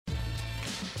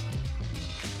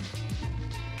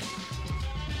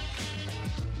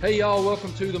Hey, y'all.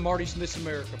 Welcome to the Marty Smith's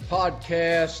America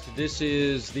podcast. This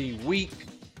is the week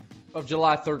of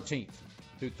July 13th,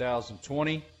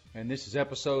 2020, and this is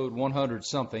episode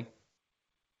 100-something.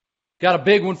 Got a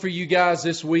big one for you guys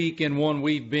this week, and one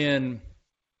we've kind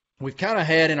of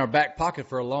had in our back pocket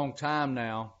for a long time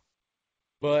now,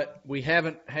 but we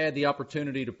haven't had the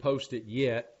opportunity to post it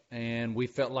yet, and we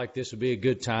felt like this would be a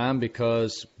good time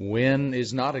because when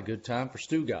is not a good time for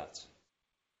Stugotz?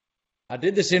 I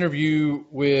did this interview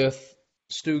with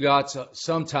Stugotz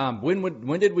sometime.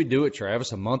 When did we do it,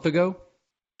 Travis? A month ago?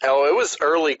 Oh, it was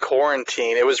early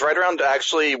quarantine. It was right around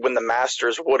actually when the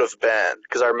Masters would have been,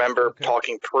 because I remember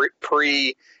talking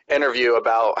pre-interview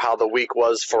about how the week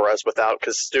was for us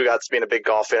because Stugotz being a big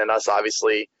golf fan and us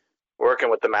obviously working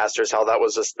with the Masters, how it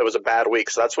was a bad week.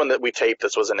 So that's when we taped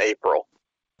this was in April.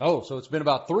 Oh, so it's been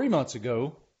about 3 months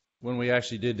ago when we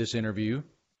actually did this interview.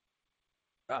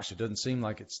 Gosh, it doesn't seem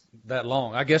like it's that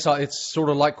long. I guess it's sort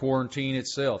of like quarantine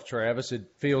itself, Travis. It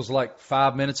feels like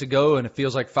 5 minutes ago, and it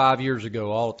feels like 5 years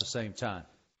ago, all at the same time.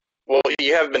 Well,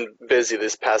 you have been busy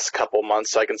this past couple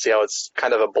months, so I can see how it's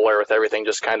kind of a blur with everything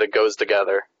just kind of goes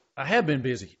together. I have been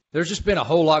busy. There's just been a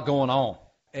whole lot going on.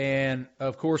 And,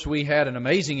 of course, we had an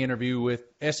amazing interview with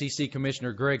SEC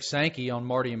Commissioner Greg Sankey on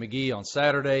Marty and McGee on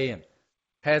Saturday and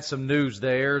had some news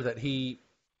there that he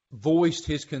voiced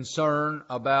his concern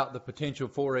about the potential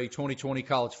for a 2020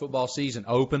 college football season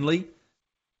openly.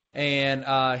 And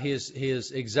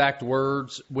his exact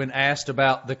words when asked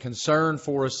about the concern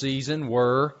for a season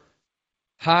were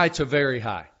high to very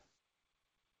high.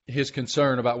 His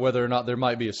concern about whether or not there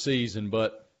might be a season,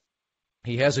 but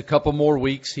he has a couple more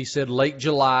weeks. He said late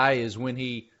July is when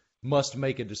he must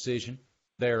make a decision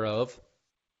thereof.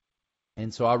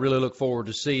 And so I really look forward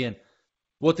to seeing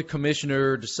what the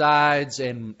commissioner decides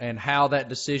and how that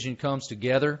decision comes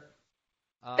together.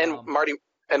 And Marty,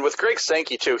 and with Greg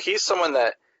Sankey too, he's someone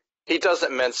that he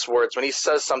doesn't mince words. When he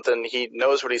says something, he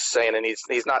knows what he's saying, and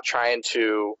he's not trying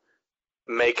to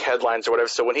make headlines or whatever.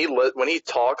 So when he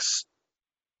talks,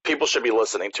 people should be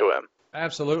listening to him.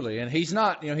 Absolutely, and he's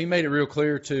not. He made it real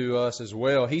clear to us as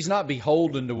well. He's not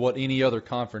beholden to what any other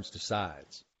conference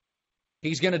decides.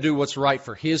 He's going to do what's right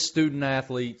for his student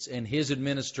athletes and his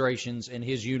administrations and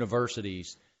his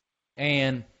universities.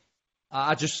 And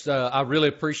I really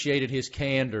appreciated his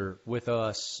candor with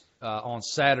us on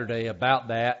Saturday about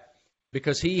that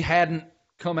because he hadn't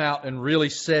come out and really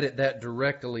said it that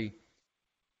directly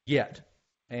yet.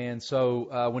 And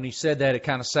so when he said that, it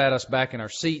kind of sat us back in our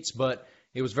seats, but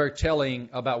it was very telling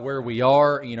about where we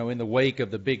are, in the wake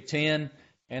of the Big Ten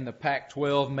and the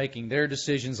Pac-12 making their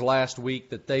decisions last week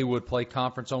that they would play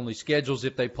conference-only schedules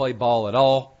if they play ball at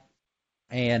all.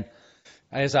 And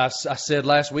as I said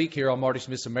last week here on Marty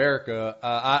Smith's America,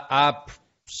 I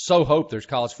so hope there's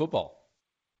college football.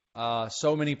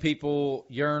 So many people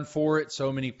yearn for it.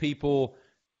 So many people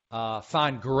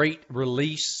find great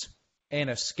release and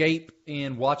escape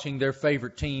in watching their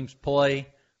favorite teams play,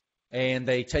 and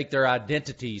they take their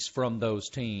identities from those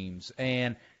teams.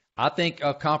 And I think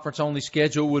a conference-only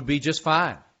schedule would be just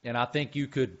fine. And I think you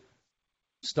could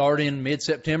start in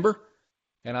mid-September,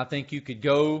 and I think you could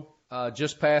go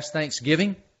just past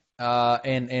Thanksgiving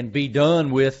and be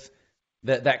done with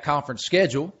that conference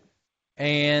schedule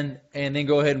and then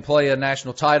go ahead and play a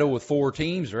national title with 4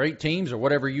 teams or 8 teams or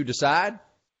whatever you decide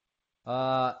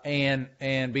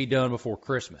and be done before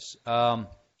Christmas.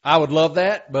 I would love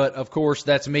that, but, of course,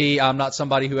 that's me. I'm not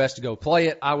somebody who has to go play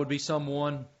it. I would be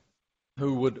someone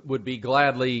who would be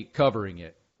gladly covering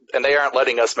it. And they aren't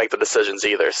letting us make the decisions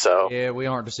either, so. Yeah, we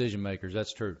aren't decision makers.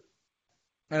 That's true.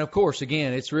 And, of course,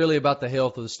 again, it's really about the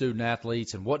health of the student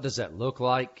athletes and what does that look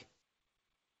like.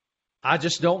 I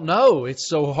just don't know. It's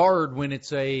so hard when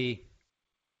it's a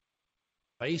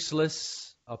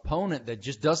faceless opponent that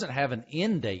just doesn't have an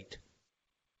end date.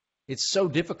 It's so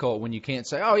difficult when you can't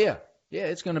say, oh, yeah,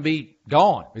 it's going to be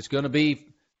gone. It's going to be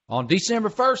on December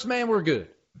 1st, man, we're good.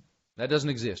 That doesn't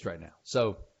exist right now.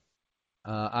 So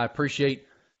I appreciate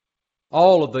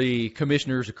all of the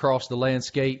commissioners across the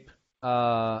landscape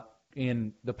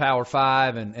in the Power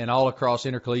Five and all across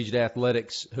intercollegiate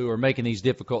athletics who are making these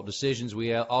difficult decisions.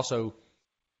 We also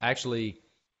actually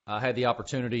had the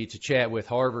opportunity to chat with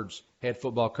Harvard's head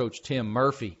football coach Tim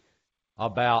Murphy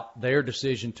about their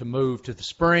decision to move to the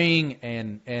spring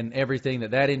and everything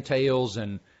that entails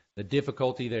and the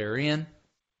difficulty they're in.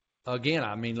 Again,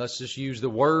 I mean, let's just use the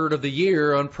word of the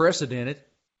year, unprecedented,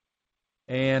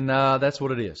 and that's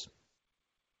what it is.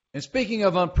 And speaking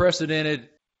of unprecedented,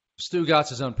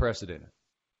 Stugotz is unprecedented.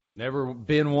 Never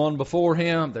been one before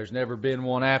him. There's never been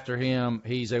one after him.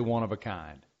 He's a one of a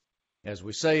kind. As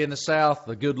we say in the South,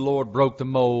 the good Lord broke the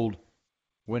mold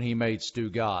when he made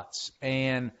Stugotz.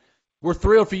 And we're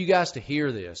thrilled for you guys to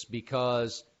hear this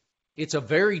because it's a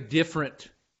very different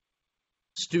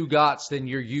Stugotz than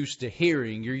you're used to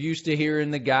hearing. You're used to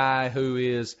hearing the guy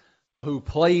who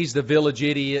plays the village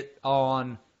idiot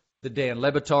on the Dan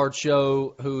Le Batard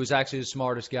show, who is actually the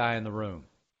smartest guy in the room.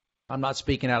 I'm not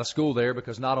speaking out of school there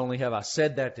because not only have I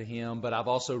said that to him, but I've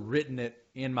also written it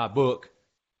in my book,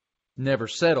 Never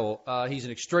Settle. He's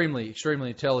an extremely, extremely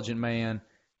intelligent man.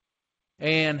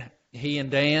 And he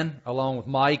and Dan, along with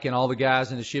Mike and all the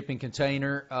guys in the shipping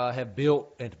container, have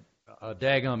built a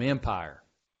daggum empire.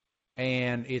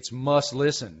 And it's must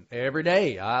listen every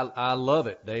day. I love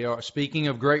it. They are, speaking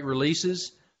of great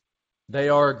releases, they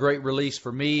are a great release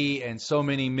for me and so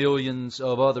many millions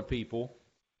of other people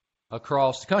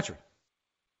across the country.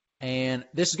 And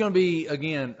this is going to be,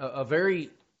 again, a very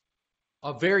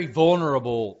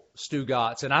vulnerable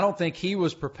Stugotz. And I don't think he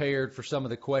was prepared for some of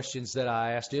the questions that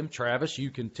I asked him. Travis, you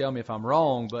can tell me if I'm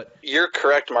wrong, but you're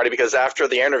correct, Marty, because after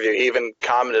the interview, he even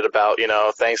commented about,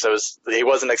 thanks. He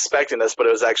wasn't expecting this, but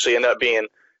it was actually ended up being,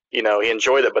 he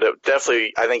enjoyed it. But it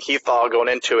definitely, I think he thought going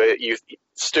into it,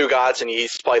 Stugotz, and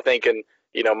he's probably thinking,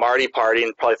 Marty party,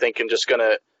 and probably thinking just going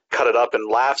to cut it up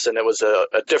and laughs. And it was a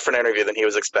different interview than he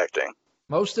was expecting.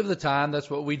 Most of the time, that's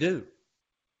what we do.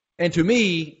 And to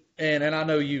me, and I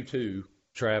know you too,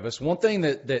 Travis, one thing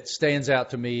that stands out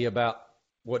to me about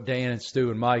what Dan and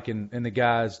Stu and Mike and the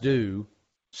guys do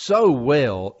so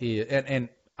well is, and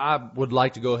I would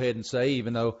like to go ahead and say,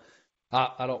 even though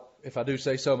I don't, if I do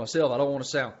say so myself, I don't want to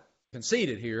sound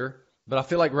conceited here, but I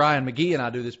feel like Ryan McGee and I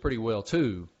do this pretty well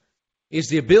too, is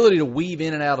the ability to weave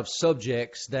in and out of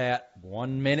subjects that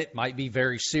one minute might be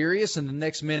very serious and the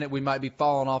next minute we might be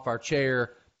falling off our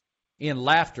chair in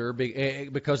laughter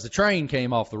because the train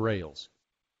came off the rails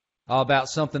about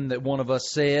something that one of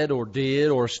us said or did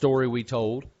or a story we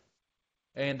told.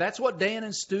 And that's what Dan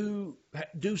and Stu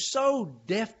do so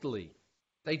deftly.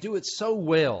 They do it so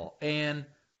well. And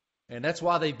that's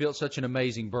why they built such an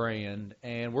amazing brand.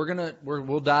 And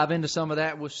we'll dive into some of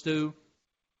that with Stu.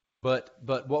 But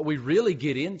what we really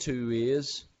get into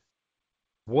is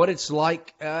what it's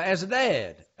like as a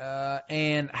dad.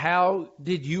 And how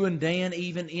did you and Dan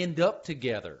even end up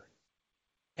together?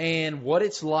 And what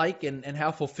it's like and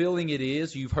how fulfilling it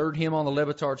is. You've heard him on the Le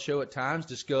Batard show at times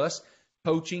discuss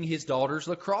coaching his daughter's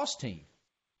lacrosse team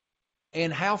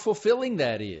and how fulfilling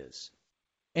that is.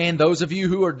 And those of you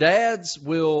who are dads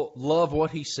will love what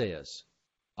he says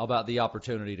about the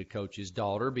opportunity to coach his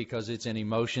daughter because it's an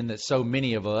emotion that so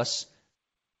many of us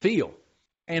feel.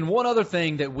 And one other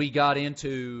thing that we got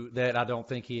into that I don't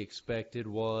think he expected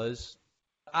was,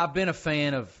 I've been a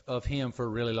fan of him for a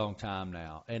really long time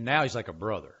now, and now he's like a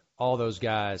brother. All those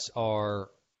guys are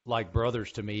like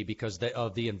brothers to me because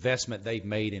of the investment they've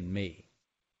made in me.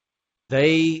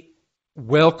 They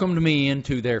welcomed me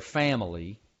into their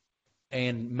family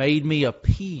and made me a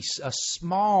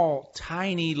small,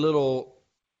 tiny little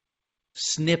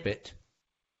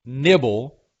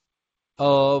nibble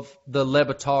of the Le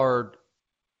Batard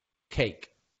cake.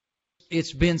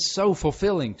 It's been so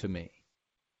fulfilling to me.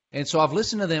 And so I've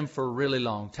listened to them for a really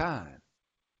long time.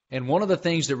 And one of the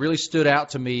things that really stood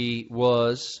out to me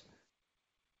was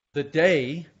the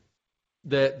day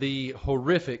that the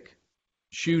horrific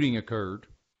shooting occurred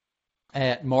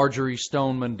at Marjorie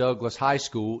Stoneman Douglas High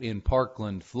School in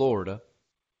Parkland, Florida,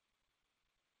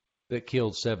 that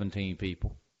killed 17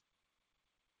 people.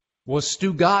 Was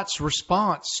Stugotz's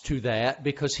response to that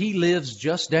because he lives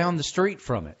just down the street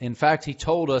from it. In fact, he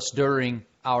told us during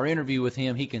our interview with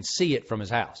him, he can see it from his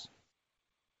house.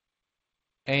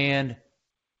 And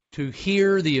to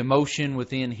hear the emotion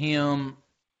within him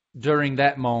during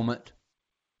that moment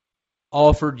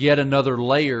offered yet another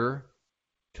layer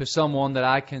to someone that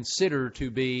I consider to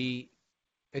be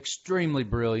extremely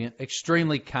brilliant,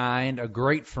 extremely kind, a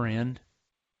great friend.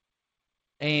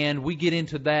 And we get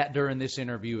into that during this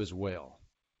interview as well.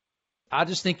 I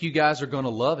just think you guys are going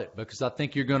to love it because I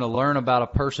think you're going to learn about a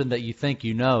person that you think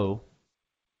you know.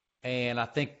 And I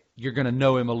think you're going to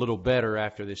know him a little better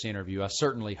after this interview. I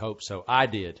certainly hope so. I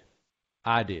did.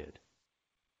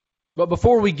 But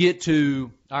before we get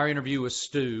to our interview with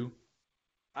Stu,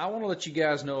 I want to let you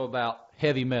guys know about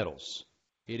Heavy Metals.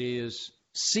 It is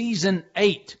Season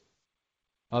 8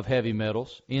 of Heavy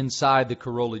Metals inside the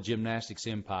Caroli Gymnastics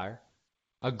empire.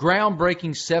 A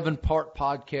groundbreaking 7-part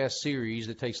podcast series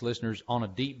that takes listeners on a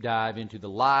deep dive into the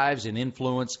lives and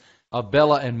influence of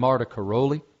Bella and Marta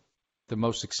Caroli, the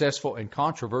most successful and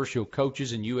controversial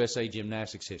coaches in USA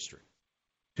Gymnastics history.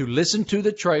 To listen to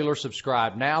the trailer,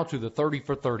 subscribe now to the 30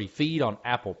 for 30 feed on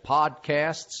Apple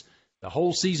Podcasts. The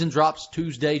whole season drops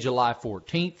Tuesday, July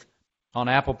 14th. on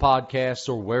Apple Podcasts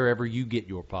or wherever you get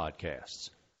your podcasts.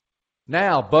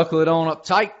 Now, buckle it on up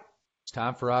tight. It's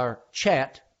time for our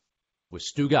chat with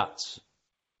Stugotz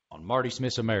on Marty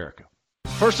Smith's America.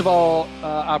 First of all,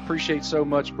 I appreciate so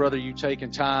much, brother, you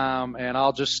taking time, and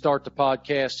I'll just start the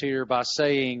podcast here by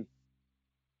saying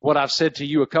what I've said to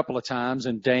you a couple of times,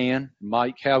 and Dan,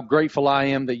 Mike, how grateful I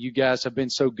am that you guys have been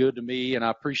so good to me, and I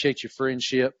appreciate your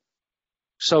friendship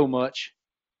so much.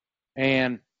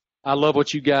 And I love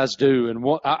what you guys do, and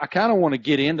I kind of want to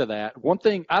get into that. One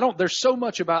thing, there's so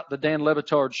much about the Dan Le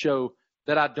Batard show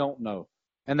that I don't know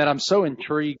and that I'm so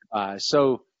intrigued by.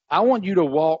 So I want you to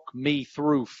walk me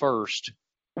through first.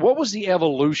 What was the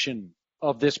evolution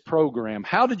of this program?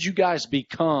 How did you guys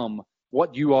become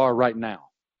what you are right now?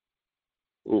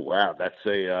 Oh, wow, that's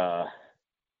a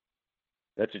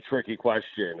tricky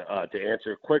question to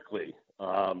answer quickly.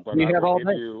 But we have all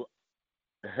day.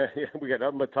 We got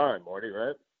nothing but time, Marty,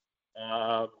 right?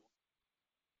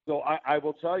 So I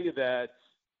will tell you that,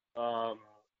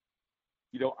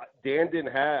 Dan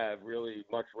didn't have really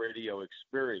much radio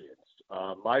experience.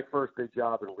 My first big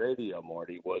job in radio,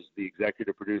 Marty, was the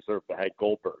executive producer of the Hank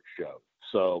Goldberg show.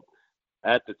 So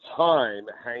at the time,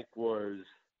 Hank was,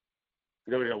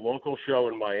 he had a local show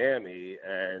in Miami,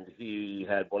 and he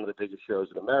had one of the biggest shows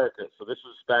in America. So this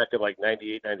was back in like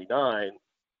 98, 99.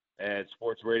 And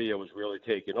sports radio was really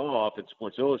taking off, and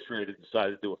Sports Illustrated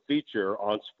decided to do a feature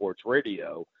on sports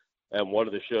radio. And one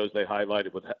of the shows they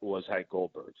highlighted was Hank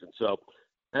Goldberg's. And so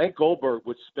Hank Goldberg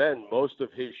would spend most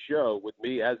of his show with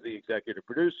me as the executive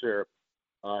producer,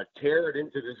 tearing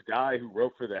into this guy who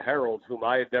wrote for the Herald, whom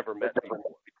I had never met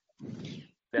before.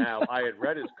 Now, I had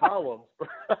read his columns,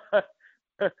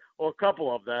 well, a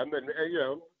couple of them, and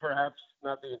perhaps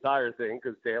not the entire thing,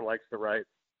 because Dan likes to write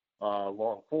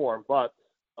long form, but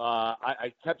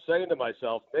I kept saying to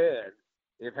myself, man,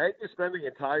 if Hank is spending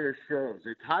entire shows,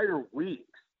 entire weeks,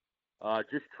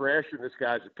 just trashing this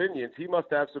guy's opinions, he must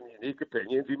have some unique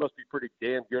opinions. He must be pretty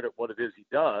damn good at what it is he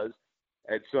does.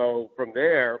 And so from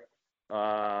there,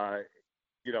 I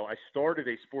started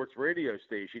a sports radio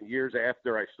station years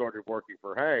after I started working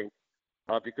for Hank,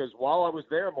 because while I was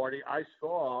there, Marty, I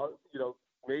saw,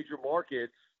 major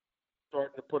markets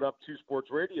starting to put up 2 sports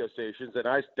radio stations, and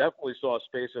I definitely saw a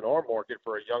space in our market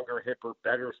for a younger, hipper,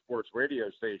 better sports radio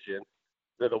station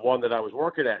than the one that I was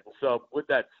working at. And so with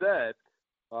that said,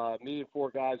 me and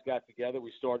 4 guys got together.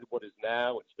 We started what is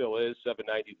now, it still is,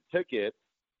 $7.90 the ticket.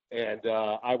 And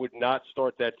I would not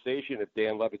start that station if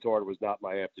Dan Le Batard was not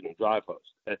my afternoon drive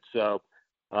host. And so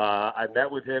I met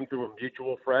with him through a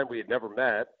mutual friend. We had never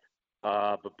met.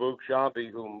 But Boog Shambi,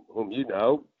 whom you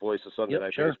know, voice of Sunday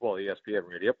Night Baseball, ESPN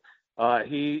Radio,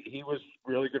 he was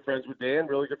really good friends with Dan,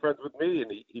 really good friends with me,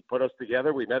 and he put us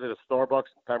together. We met at a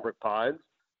Starbucks in Pembroke Pines.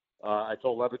 I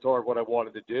told Le Batard what I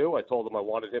wanted to do. I told him I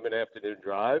wanted him an afternoon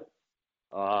drive,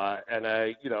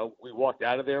 and we walked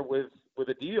out of there with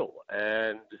a deal,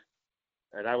 and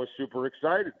I was super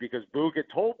excited because Boog had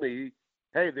told me,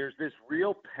 hey, there's this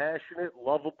real passionate,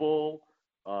 lovable.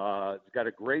 He's got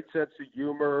a great sense of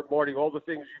humor. Marty, all the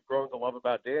things you've grown to love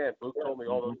about Dan, Boog told me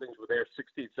all those things were there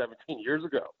 16, 17 years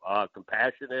ago.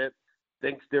 Compassionate,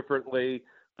 thinks differently.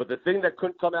 But the thing that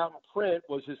couldn't come out in print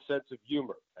was his sense of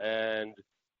humor. And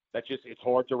it's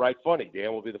hard to write funny.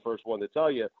 Dan will be the first one to tell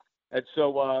you. And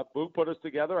so Boog put us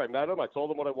together. I met him. I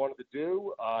told him what I wanted to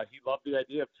do. He loved the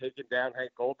idea of taking down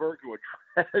Hank Goldberg, who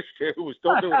was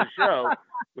still doing the show.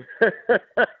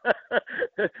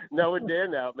 Knowing Dan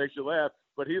now, it makes you laugh.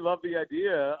 But he loved the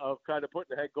idea of kind of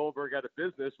putting Hank Goldberg out of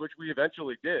business, which we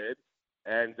eventually did.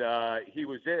 And he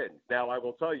was in. Now, I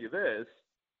will tell you this.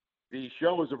 The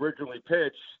show was originally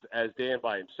pitched as Dan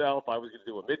by himself. I was going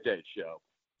to do a midday show.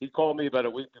 He called me about a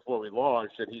week before we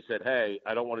launched, and he said, hey,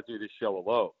 I don't want to do this show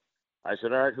alone. I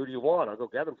said, all right, who do you want? I'll go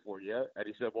get him for you. And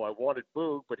he said, well, I wanted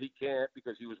Boog, but he can't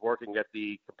because he was working at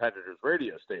the competitor's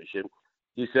radio station.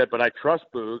 He said, but I trust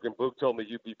Boog, and Boog told me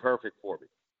you'd be perfect for me.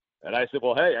 And I said,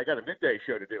 well, hey, I got a midday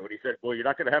show to do. And he said, well, you're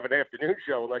not going to have an afternoon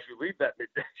show unless you leave that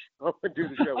midday show and do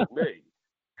the show with me.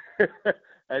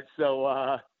 and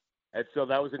so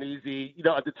that was an easy,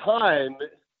 at the time,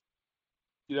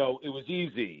 it was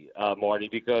easy, Marty,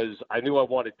 because I knew I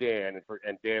wanted Dan,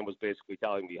 and Dan was basically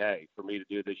telling me, hey, for me to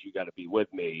do this, you got to be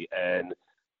with me. And,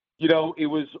 it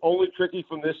was only tricky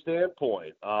from this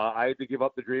standpoint. I had to give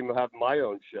up the dream of having my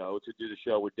own show to do the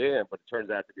show with Dan, but it turns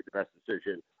out to be the best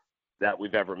decision that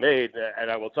we've ever made. And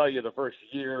I will tell you, the first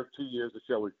 2 years, the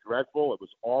show was dreadful. It was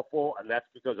awful, and that's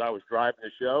because I was driving the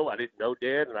show. I didn't know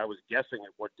Dan, and I was guessing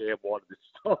at what Dan wanted to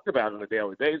talk about on a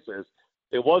daily basis.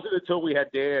 It wasn't until we had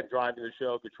Dan driving the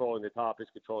show, controlling the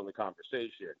topics, controlling the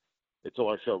conversation, until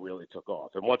our show really took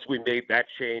off. And once we made that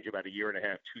change about a year and a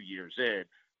half, 2 years in,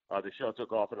 the show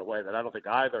took off in a way that I don't think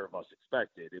either of us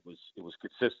expected. It was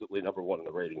consistently number one in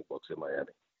the rating books in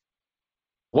Miami.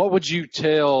 What would you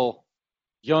tell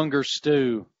younger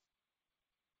Stu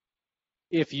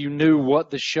if you knew what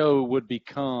the show would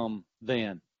become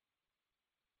then?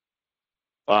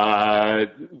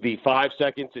 The 5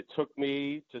 seconds it took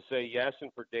me to say yes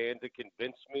and for Dan to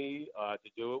convince me to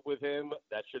do it with him,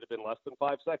 that should have been less than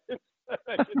 5 seconds.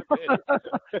 That should have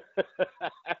been.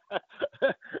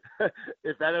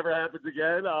 If that ever happens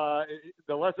again,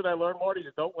 the lesson I learned, Marty,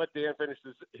 is don't let Dan finish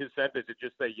his sentence and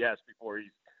just say yes before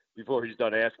he's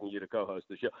done asking you to co-host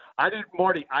the show.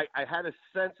 Marty, I had a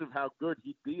sense of how good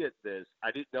he'd be at this.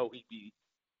 I didn't know he'd be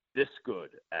this good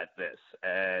at this.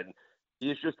 And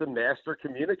he's just a master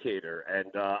communicator.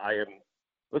 And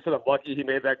I'm lucky he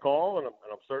made that call, and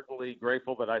I'm certainly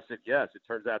grateful that I said yes. It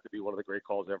turns out to be one of the great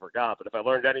calls I ever got. But if I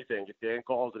learned anything, if Dan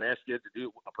calls and asks you to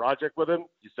do a project with him,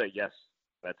 you say yes.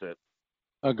 That's it.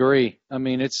 Agree. I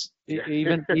mean, it's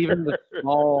even the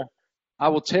small. I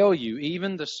will tell you,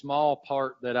 even the small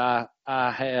part that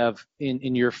I have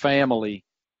in your family,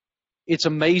 it's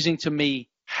amazing to me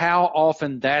how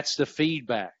often that's the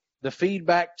feedback. The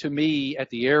feedback to me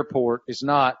at the airport is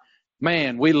not,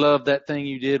 man, we love that thing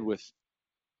you did with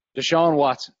Deshaun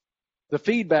Watson. The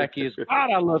feedback is, God,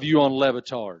 I love you on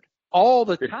Levitard all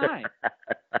the time.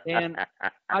 And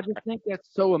I just think that's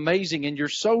so amazing. And you're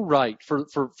so right.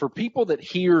 For people that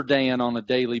hear Dan on a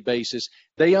daily basis,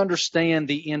 they understand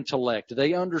the intellect.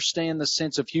 They understand the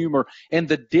sense of humor and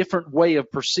the different way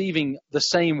of perceiving the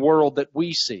same world that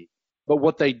we see. But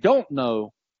what they don't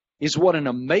know is what an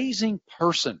amazing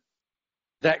person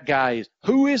that guy is.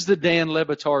 Who is the Dan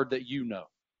Levitard that you know?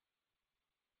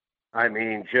 I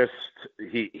mean, just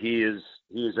he is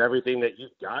everything that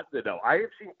you've got to know. I have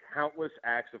seen countless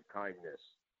acts of kindness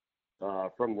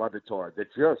from Levitard that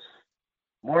just,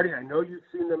 Marty, I know you've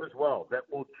seen them as well, that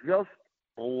will just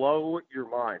blow your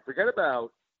mind. Forget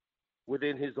about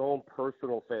within his own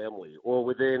personal family or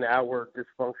within our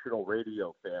dysfunctional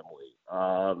radio family.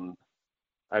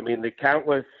 I mean, the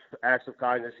countless acts of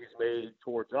kindness he's made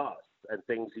towards us and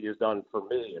things he has done for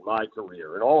me in my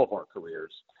career and all of our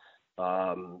careers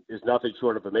is nothing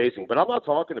short of amazing. But I'm not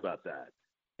talking about that.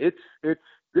 This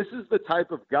is the type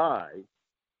of guy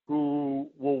who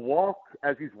will walk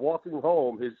as he's walking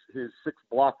home his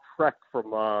 6-block trek from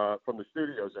the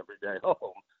studios every day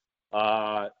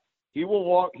home. He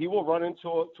will run into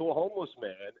a homeless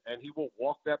man, and he will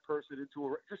walk that person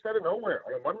just out of nowhere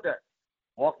on a Monday.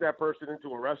 Walk that person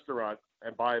into a restaurant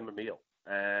and buy him a meal.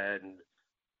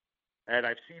 And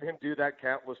I've seen him do that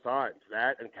countless times,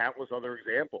 that and countless other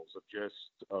examples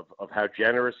of how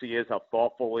generous he is, how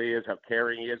thoughtful he is, how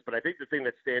caring he is. But I think the thing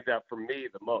that stands out for me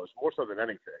the most, more so than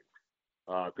anything,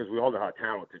 because we all know how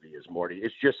talented he is, Morty,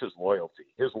 it's just his loyalty.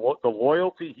 The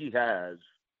loyalty he has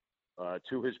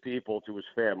to his people, to his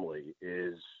family,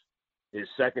 is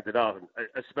second to none,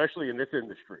 especially in this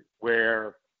industry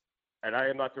where, and I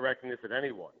am not directing this at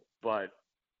anyone, but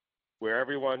where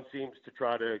everyone seems to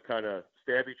try to kind of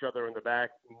stab each other in the back,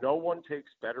 no one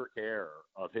takes better care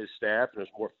of his staff and is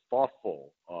more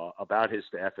thoughtful about his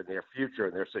staff and their future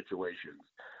and their situations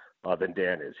than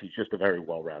Dan is. He's just a very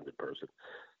well-rounded person.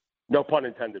 No pun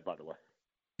intended, by the way.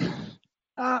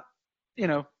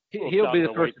 He'll be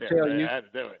the first to tell you.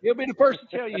 He'll be the first to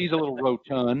tell you he's a little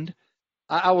rotund.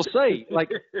 I will say,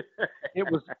 like,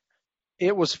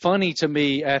 it was funny to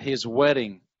me at his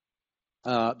wedding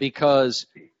because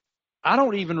I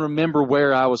don't even remember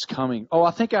where I was coming. Oh,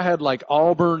 I think I had like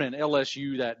Auburn and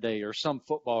LSU that day or some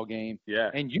football game.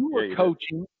 Yeah. And you were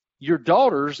coaching your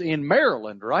daughters in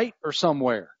Maryland, right? Or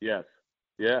somewhere. Yes.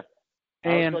 Yeah.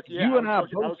 And you and I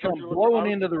both come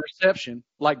blowing into the reception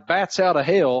like bats out of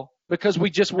hell because we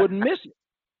just wouldn't miss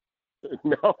it.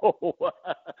 No.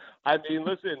 I mean,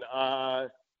 listen,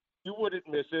 you wouldn't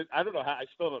miss it. I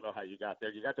still don't know how you got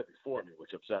there. You got there before me,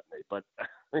 which upset me. But,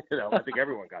 I think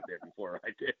everyone got there before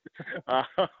I did.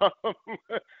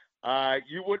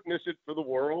 You wouldn't miss it for the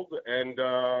world, and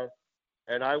I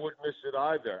wouldn't miss it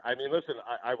either. I mean, listen,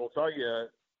 I will tell you,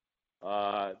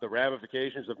 the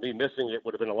ramifications of me missing it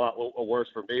would have been a lot worse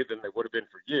for me than they would have been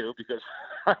for you, because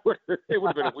it would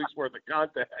have been a week's worth of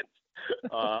content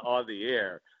on the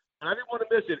air. And I didn't want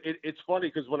to miss it. It's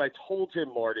funny because when I told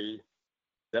him, Marty,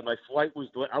 that my flight was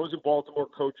 – I was in Baltimore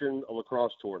coaching a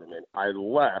lacrosse tournament. I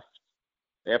left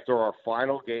after our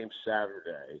final game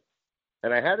Saturday,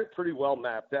 and I had it pretty well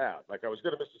mapped out. Like, I was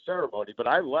going to miss the ceremony, but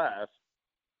I left,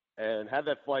 and had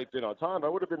that flight been on time, I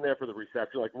would have been there for the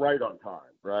reception, like right on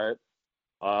time, right?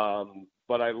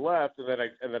 But I left, and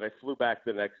then I flew back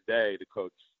the next day to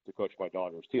coach to coach my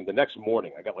daughter's team. The next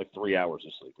morning, I got like 3 hours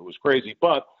of sleep. It was crazy.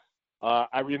 But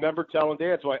I remember telling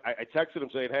Dan, so I texted him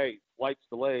saying, hey, flight's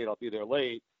delayed. I'll be there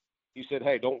late. He said,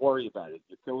 hey, don't worry about it.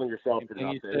 You're killing yourself.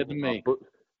 He said to me.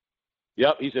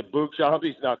 Yep. He said, Boog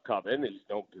Shambi's not coming. He's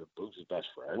Boog's his best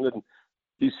friend. And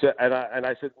he said, and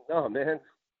I said, no, man,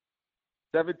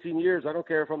 17 years. I don't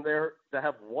care if I'm there to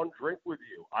have one drink with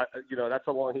you. That's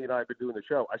how long he and I have been doing the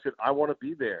show. I said, I want to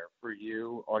be there for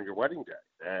you on your wedding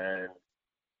day. And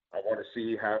I want to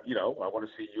see I want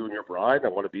to see you and your bride. I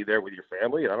want to be there with your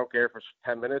family. And I don't care if it's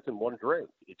 10 minutes and one drink.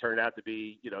 It turned out to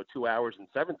be, 2 hours and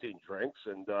 17 drinks.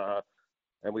 And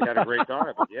we had a great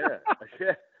time. But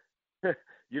yeah,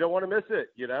 you don't want to miss it.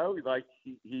 Like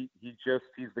he's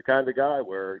the kind of guy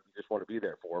where you just want to be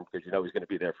there for him because he's going to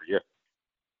be there for you.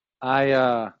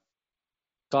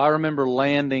 So I remember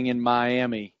landing in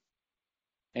Miami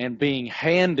and being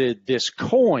handed this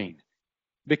coin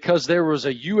because there was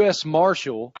a U.S.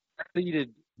 Marshal seated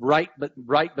right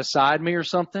beside me or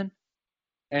something,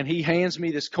 and he hands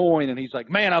me this coin and he's like,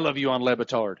 "Man, I love you on Le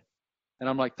Batard." And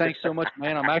I'm like, "Thanks so much,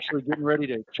 man. I'm actually getting ready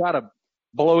to try to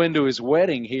blow into his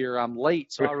wedding here. I'm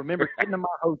late." So I remember getting to my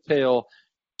hotel,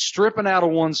 stripping out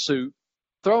of one suit,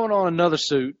 throwing on another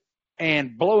suit,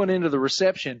 and blowing into the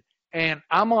reception. And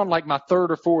I'm on like my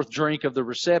third or fourth drink of the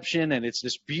reception, and it's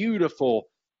this beautiful,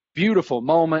 beautiful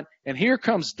moment. And here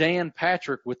comes Dan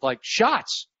Patrick with like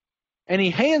shots, and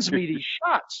he hands me these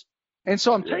shots. And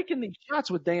so I'm taking these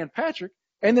shots with Dan Patrick,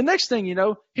 and the next thing you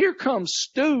know, here comes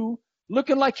Stu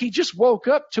looking like he just woke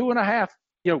up 2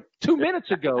 minutes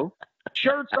ago.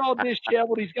 Shirt's all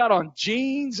disheveled. He's got on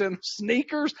jeans and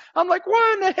sneakers. I'm like,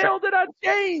 why in the hell did I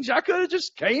change? I could have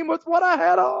just came with what I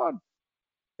had on.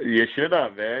 You should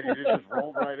have, man. You just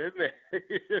rolled right in there.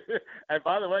 And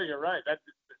by the way, you're right.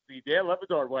 The Dan Le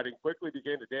Batard wedding quickly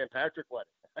became the Dan Patrick wedding.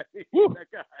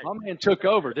 That guy. My man took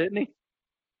over, didn't he?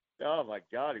 Oh my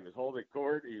God, he was holding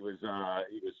court. He was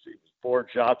pouring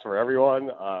shots for everyone.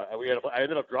 And I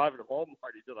ended up driving to Walmart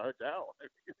to the hotel.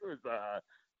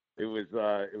 It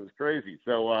was crazy.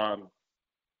 So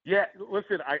yeah,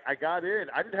 listen, I got in.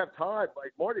 I didn't have time.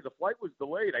 Like, Marty, the flight was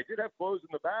delayed. I did have clothes in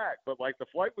the bag, but, like, the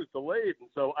flight was delayed. And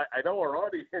so I know our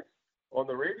audience on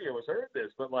the radio has heard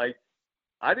this, but, like,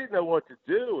 I didn't know what to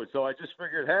do. And so I just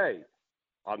figured, hey,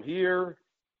 I'm here.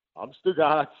 I'm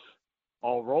Stugotz.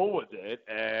 I'll roll with it.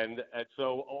 And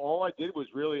so all I did was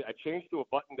really I changed to a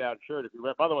button-down shirt.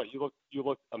 By the way, you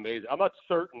look amazing. I'm not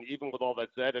certain, even with all that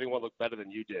said, anyone looked better than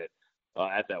you did.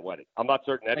 At that wedding. I'm not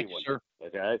certain anyone. Thank you,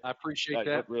 sir. Okay. I appreciate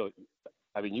that. Really,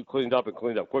 I mean, you cleaned up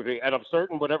quickly, and I'm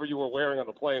certain whatever you were wearing on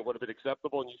the plane would have been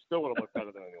acceptable, and you still would have looked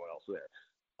better than anyone else there.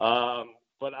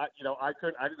 But I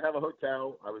didn't have a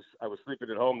hotel. I was sleeping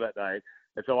at home that night,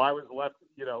 and so I was left.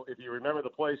 If you remember the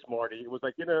place, Marty, it was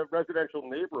like in a residential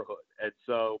neighborhood, and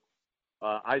so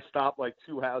I stopped like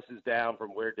 2 houses down from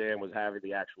where Dan was having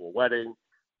the actual wedding.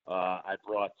 I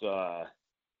brought.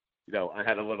 I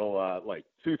had a little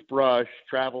toothbrush,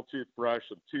 travel toothbrush,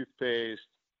 some toothpaste,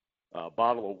 a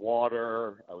bottle of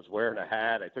water. I was wearing a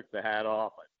hat. I took the hat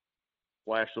off. I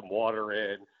splashed some water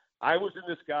in. I was in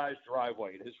this guy's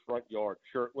driveway in his front yard,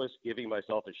 shirtless, giving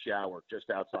myself a shower just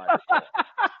outside his house.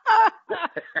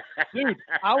 Dude,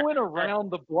 I went around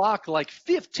the block like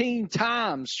 15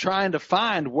 times trying to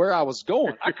find where I was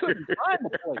going. I couldn't find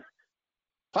the place.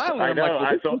 Finally, I'm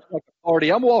like, this looks like a party.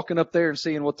 I'm walking up there and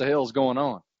seeing what the hell's going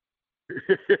on.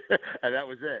 And that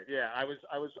was it. Yeah, I was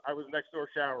next door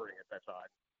showering at that time,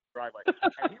 driveway.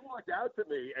 And he walked out to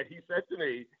me and he said to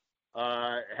me,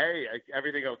 "Hey,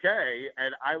 everything okay?"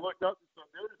 And I looked up, and so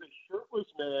there was a shirtless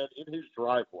man in his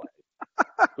driveway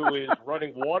who is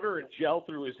running water and gel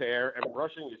through his hair and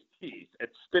brushing his teeth and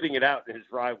spitting it out in his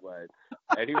driveway.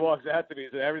 And he walks out to me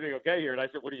and said, "Everything okay here?" And I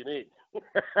said, "What do you mean?"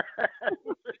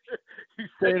 He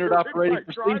said, "Standard operating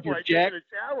procedure, Jack."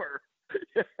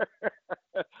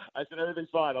 I said, "Everything's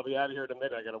fine. I'll be out of here in a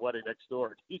minute. I got a wedding next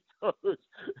door." He goes,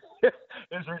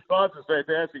 his response is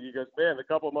fantastic. He goes, "Man, the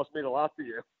couple must mean a lot to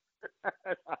you."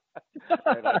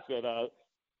 And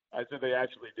I said they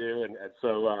actually do. And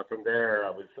so from there, I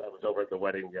was over at the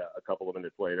wedding a couple of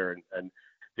minutes later. And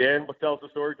Dan tells the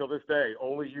story till this day.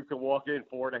 Only you can walk in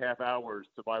 4.5 hours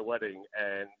to my wedding,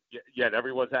 and yet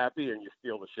everyone's happy, and you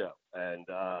steal the show. And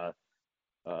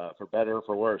for better or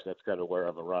for worse, that's kind of where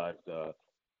I've arrived.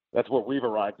 That's where we've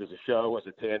arrived as a show, as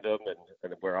a tandem,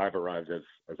 and where I've arrived as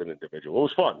an individual. It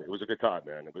was fun. It was a good time,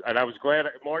 man. And I was glad,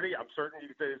 Marty, I'm certain you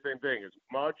can say the same thing. As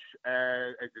much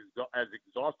as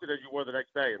exhausted as you were the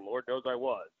next day, and Lord knows I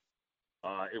was,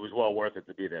 it was well worth it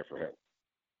to be there for him.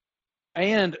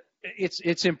 And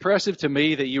it's impressive to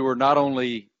me that you were not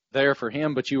only there for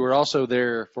him, but you were also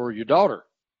there for your daughter.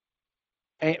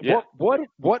 And Yeah.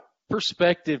 what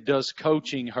perspective does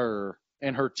coaching her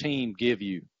and her team give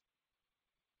you?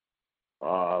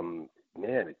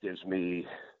 Man, it gives me,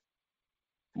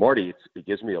 Marty, it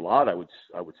gives me a lot. I would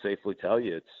safely tell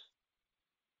you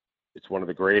it's one of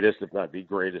the greatest, if not the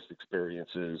greatest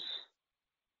experiences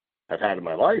I've had in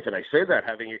my life. And I say that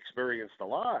having experienced a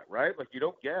lot, right? Like you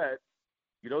don't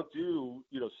do,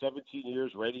 17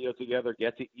 years radio together,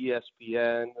 get to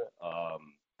ESPN,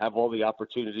 have all the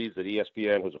opportunities that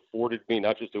ESPN has afforded me,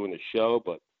 not just doing the show,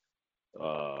 but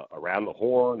Around the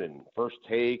Horn and First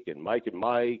Take and Mike, and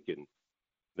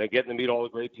then getting to meet all the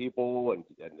great people and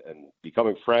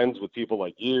becoming friends with people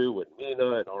like you and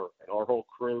Mina and our whole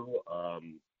crew.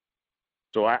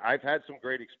 So I've had some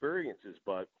great experiences,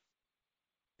 but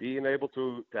being able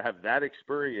to have that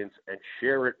experience and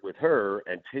share it with her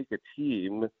and take a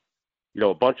team,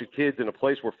 a bunch of kids in a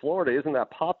place where Florida isn't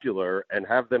that popular, and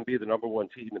have them be the number one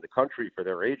team in the country for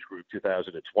their age group,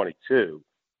 2022,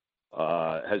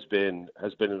 has been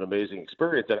an amazing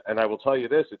experience. And I will tell you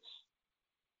this,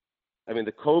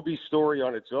 the Kobe story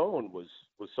on its own was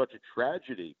such a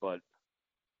tragedy, but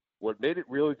what made it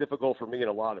really difficult for me and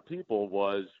a lot of people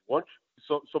was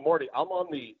so Marty, I'm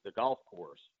on the golf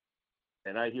course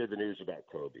and I hear the news about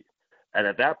Kobe. And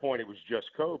at that point it was just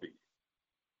Kobe.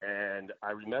 And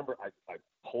I remember I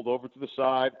pulled over to the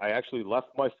side. I actually left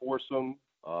my foursome.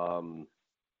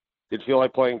 Didn't feel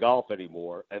like playing golf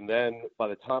anymore. And then by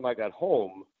the time I got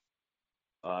home,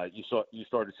 you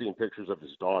started seeing pictures of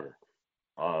his daughter,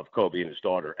 of Kobe and his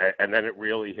daughter. And then it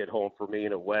really hit home for me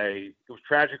in a way. It was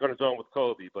tragic on its own with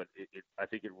Kobe, but I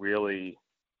think it really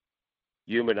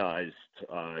humanized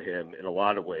him in a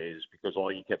lot of ways, because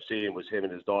all you kept seeing was him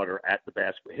and his daughter at the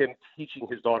basket, him teaching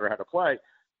his daughter how to play.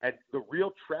 And the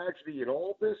real tragedy in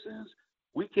all this is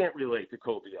we can't relate to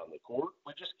Kobe on the court.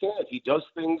 We just can't. He does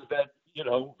things that,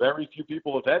 very few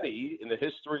people, if any, in the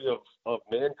history of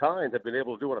mankind have been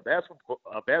able to do on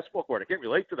a basketball court. I can't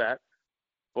relate to that.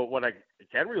 But what I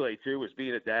can relate to is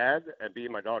being a dad and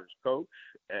being my daughter's coach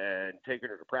and taking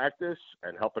her to practice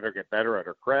and helping her get better at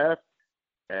her craft.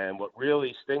 And what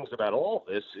really stings about all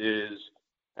this is,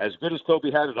 as good as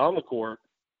Kobe had it on the court,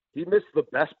 he missed the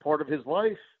best part of his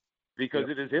life, because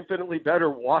It is infinitely better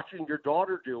watching your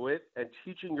daughter do it and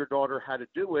teaching your daughter how to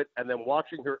do it and then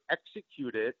watching her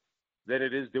execute it than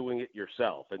it is doing it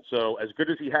yourself. And so as good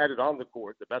as he had it on the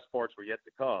court, the best parts were yet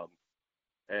to come.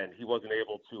 And he wasn't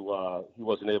able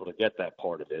to get that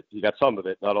part of it. He got some of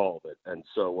it, not all of it. And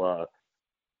so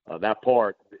that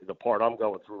part, the part I'm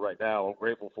going through right now, I'm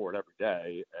grateful for it every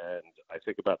day. And I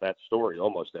think about that story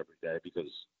almost every day,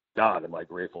 because God, am I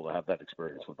grateful to have that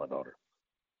experience with my daughter.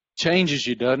 Changes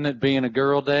you, doesn't it, being a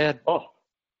girl dad? Oh,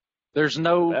 there's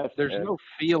no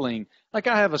feeling. Like,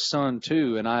 I have a son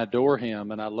too, and I adore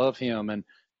him and I love him,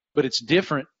 but it's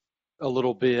different a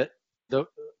little bit. The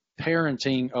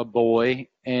parenting a boy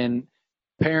and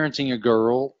parenting a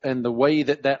girl, and the way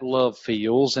that love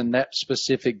feels and that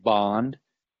specific bond.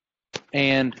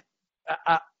 And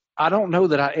I don't know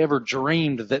that I ever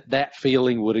dreamed that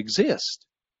feeling would exist.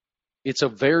 It's a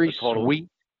very sweet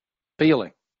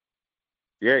feeling.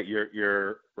 Yeah,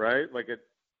 you're right. Like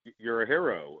you're a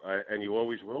hero, and you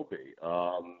always will be.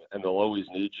 And they'll always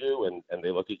need you, and they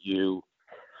look at you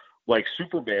like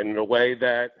Superman in a way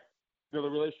that, the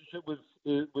relationship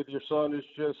with your son is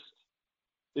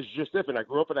just different. I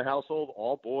grew up in a household,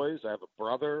 all boys. I have a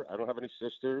brother. I don't have any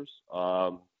sisters.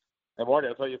 And Marty,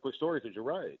 I'll tell you a quick story, because you're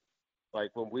right.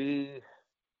 Like when we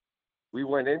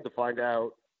went in to find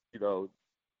out,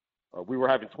 we were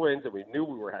having twins, and we knew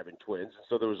we were having twins. And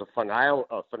so there was a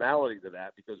finality to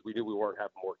that, because we knew we weren't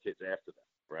having more kids after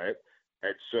that, right?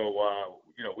 And so,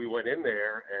 we went in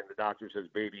there, and the doctor says,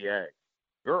 baby A,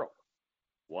 girl,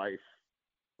 wife,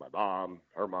 my mom,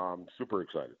 her mom, super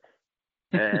excited.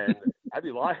 And I'd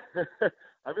be lying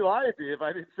to you if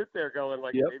I didn't sit there going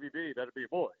like, baby B, that'd be a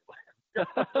boy.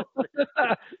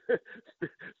 Stugotz,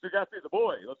 the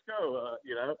boy, let's go,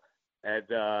 And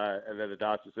then the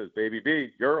doctor says, baby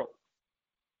B, girl.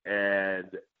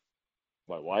 And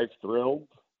my wife's thrilled,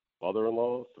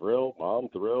 mother-in-law thrilled, mom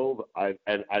thrilled.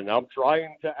 And I'm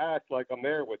trying to act like I'm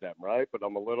there with them, right? But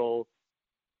I'm a little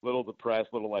depressed,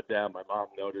 a little let down. My mom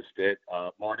noticed it.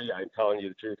 Marty, I'm telling you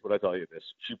the truth when I tell you this.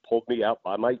 She pulled me out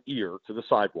by my ear to the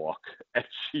sidewalk, and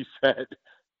she said,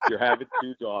 you're having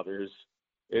two daughters.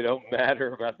 It don't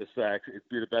matter about the sex. It'd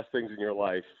be the best things in your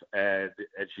life. And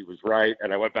she was right.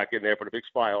 And I went back in there, put a big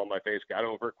smile on my face, got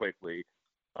over it quickly.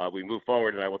 We moved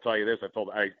forward, and I will tell you this.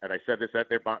 I said this at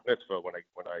their bat mitzvah when I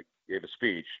gave a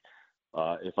speech.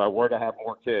 If I were to have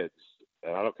more kids,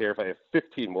 and I don't care if I have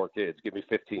 15 more kids, give me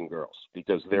 15 girls,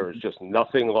 because there is just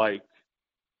nothing like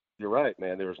you're right,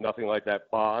 man. There's nothing like that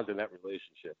bond and that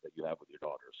relationship that you have with your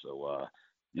daughter. So,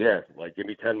 yeah, like give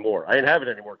me 10 more. I ain't having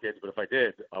any more kids, but if I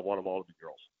did, I want them all to be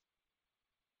girls.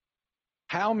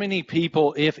 How many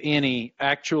people, if any,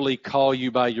 actually call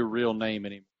you by your real name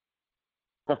anymore?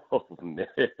 Oh, man.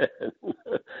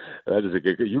 That is a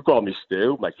good. You call me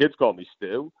Stu. My kids call me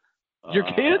Stu. Your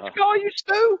kids call you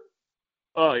Stu?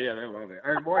 Oh, yeah, they love it.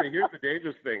 And Marty, here's the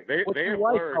dangerous thing. What's They your have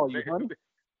wife learned. call you, honey?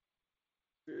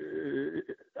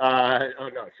 Oh,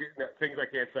 no. Things I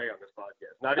can't say on this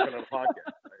podcast. Not even on a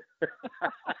podcast.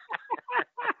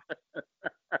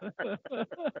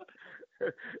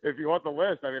 If you want the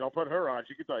list, I mean, I'll put her on.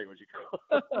 She can tell you what she calls.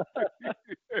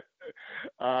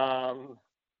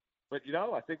 But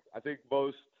I think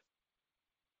most,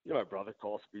 my brother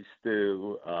calls me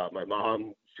Stu. My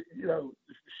mom,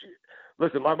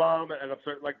 listen, my mom, and I'm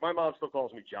sorry, like my mom still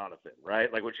calls me Jonathan,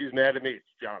 right? Like when she's mad at me, it's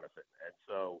Jonathan, and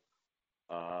so,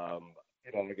 a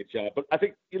good job. But I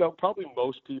think probably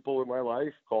most people in my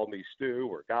life call me Stu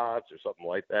or Gotz or something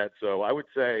like that. So I would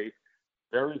say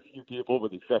very few people,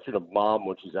 with the exception of Mom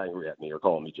when she's angry at me, are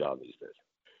calling me John these days.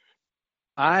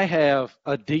 I have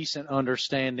a decent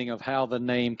understanding of how the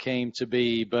name came to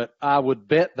be, but I would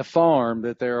bet the farm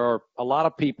that there are a lot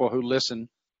of people who listen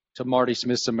to Marty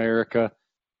Smith's America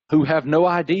who have no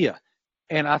idea.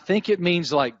 And I think it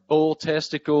means like bull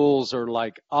testicles or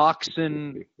like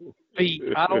oxen feet.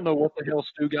 I don't know what the hell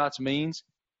Stugotz means,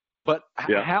 but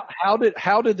yeah.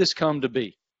 How did this come to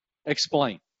be?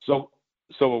 Explain.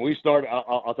 So when we started,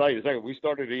 I'll tell you in a second. We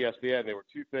started ESPN. There were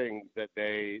two things that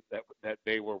they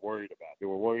were worried about. They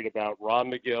were worried about Ron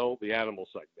McGill, the animal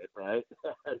segment, right?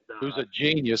 And, who's a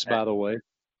genius, by the way.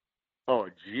 Oh, a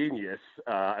genius!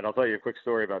 And I'll tell you a quick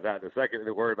story about that in a second.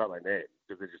 They worried about my name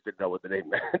because they just didn't know what the name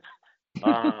meant.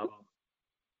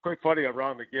 Quick funny on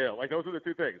Ron McGill. Like those are the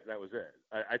two things. That was it.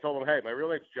 I told him, hey, my real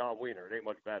name's John Wiener. It ain't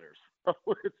much better. So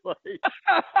it's like.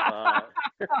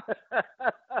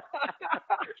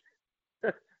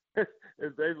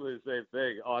 It's basically the same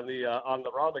thing. On the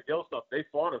Ron McGill stuff, they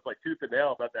fought us like tooth and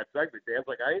nail about that segment. Dan's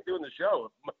like, I ain't doing the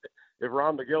show if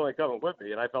Ron McGill ain't coming with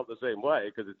me, and I felt the same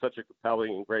way because it's such a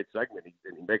compelling and great segment,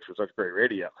 and he makes for such great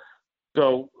radio.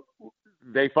 So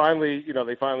they finally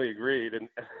agreed, and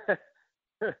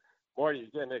Marty, you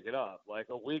can't make it up. Like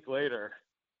a week later,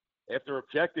 after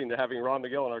objecting to having Ron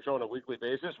McGill on our show on a weekly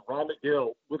basis, Ron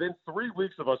McGill, within 3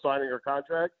 weeks of us signing our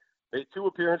contract, made 2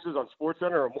 appearances on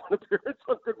SportsCenter and 1 appearance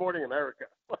on Good Morning America.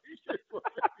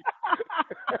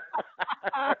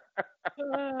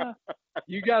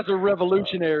 You guys are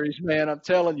revolutionaries, man. I'm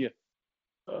telling you.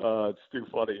 It's too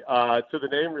funny. To the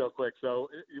name real quick. So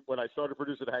when I started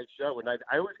producing the Hank's show, and I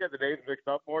always get the names mixed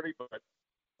up, Marty, but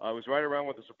I was right around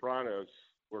when The Sopranos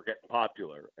were getting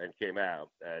popular and came out.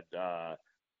 And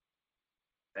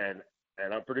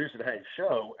I'm producing Hank's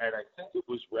show, and I think it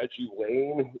was Reggie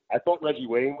Wayne. I thought Reggie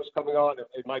Wayne was coming on.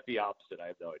 It might be opposite. I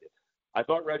have no idea. I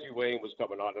thought Reggie Wayne was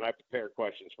coming on, and I prepared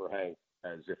questions for Hank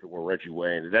as if it were Reggie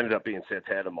Wayne. It ended up being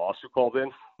Santana Moss who called in.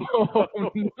 Oh,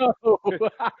 no.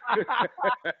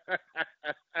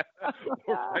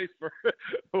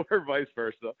 or vice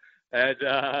versa. And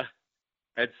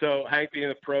so Hank, being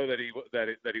the pro that he was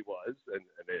and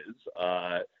is,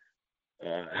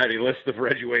 had a list of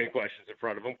Reggie Wayne questions in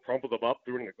front of him, crumpled them up,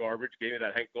 threw it in the garbage, gave me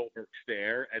that Hank Goldberg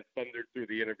stare, and thundered through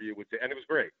the interview and it was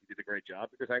great. He did a great job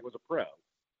because Hank was a pro.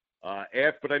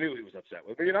 But I knew he was upset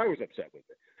with me, and I was upset with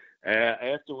me.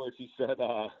 Afterwards, he said,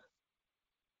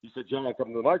 John, come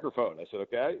to the microphone. I said,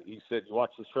 okay. He said, you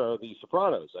watch the show, The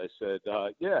Sopranos? I said,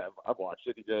 yeah, I've watched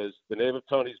it. He goes, the name of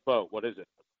Tony's boat, what is it?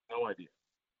 No idea.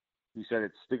 He said,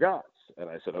 it's Stugotz. And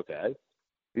I said, okay.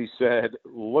 He said,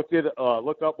 look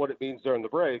up what it means during the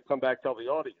break. Come back, tell the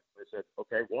audience. I said,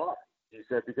 okay, why? He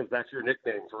said, because that's your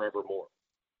nickname forevermore.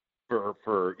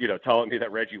 For telling me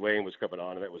that Reggie Wayne was coming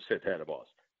on and it was Santana Moss.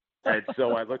 And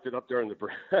so I looked it up during the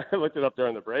break.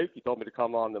 He told me to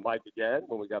come on the mic again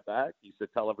when we got back. He said,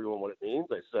 tell everyone what it means.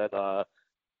 I said,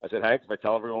 Hank, if I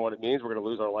tell everyone what it means, we're going to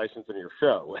lose our license in your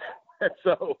show. And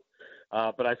so,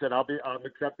 but I said, I'm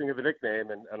accepting of the nickname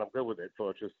and I'm good with it. So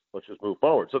let's just move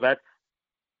forward. So that's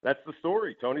the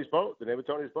story. Tony's Boat, the name of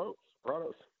Tony's Boat,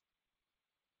 Sopranos.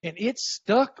 And it's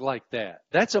stuck like that.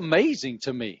 That's amazing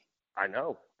to me. I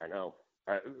know.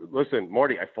 Listen,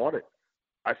 Marty, I fought it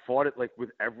like with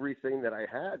everything that I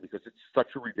had because it's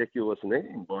such a ridiculous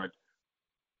name. But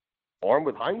armed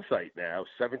with hindsight now,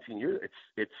 17 years,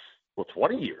 it's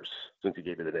 20 years since he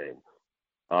gave me the name.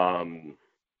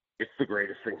 It's the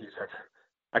greatest thing he's ever.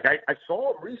 Like I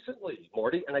saw him recently,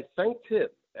 Marty, and I thanked him,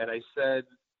 and I said,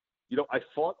 I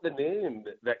fought the name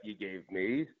that you gave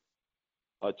me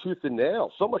tooth and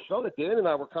nail. So much so that Dan and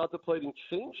I were contemplating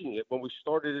changing it when we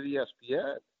started at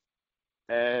ESPN.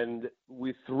 And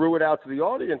we threw it out to the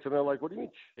audience, and they're like, what do you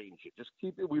mean change it? Just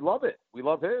keep it. We love it. We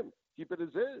love him. Keep it as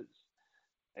is.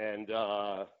 And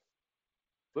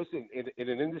listen, in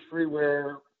an industry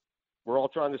where we're all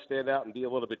trying to stand out and be a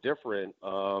little bit different,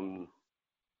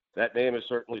 that name has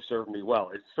certainly served me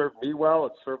well. It served me well.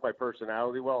 It served my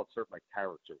personality well. It served my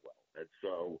character well. And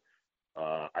so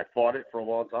I fought it for a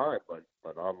long time, but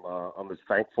I'm as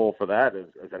thankful for that as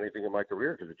anything in my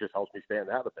career, because it just helps me stand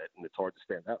out a bit, and it's hard to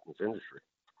stand out in this industry.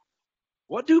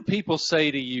 What do people say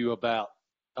to you about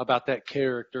that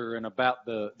character and about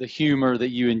the humor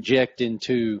that you inject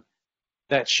into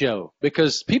that show?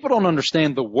 Because people don't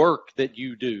understand the work that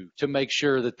you do to make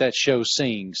sure that show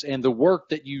sings, and the work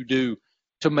that you do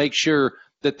to make sure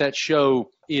that show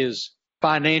is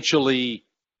financially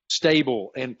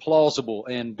stable and plausible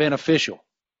and beneficial.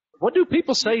 What do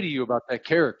people say to you about that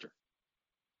character?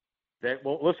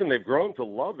 Well, listen, they've grown to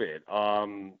love it.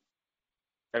 And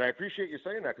I appreciate you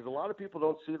saying that, because a lot of people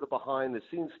don't see the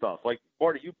behind-the-scenes stuff. Like,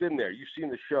 Marty, you've been there. You've seen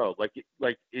the show. Like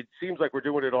it seems like we're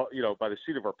doing it all, by the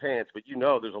seat of our pants, but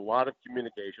there's a lot of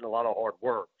communication, a lot of hard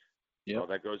work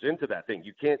that goes into that thing.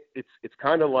 You can't – it's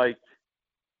kind of like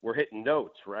we're hitting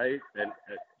notes, right? And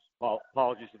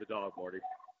apologies to the dog, Marty.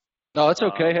 No, it's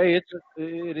okay. Hey,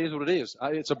 it is what it is.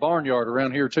 It's a barnyard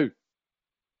around here too.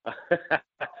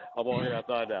 I'm walking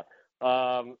outside now.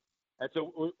 And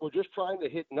so we're just trying to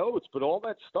hit notes, but all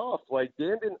that stuff, like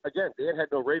Dan had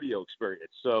no radio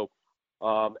experience. So,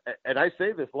 and I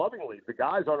say this lovingly, the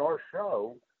guys on our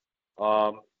show,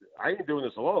 I ain't doing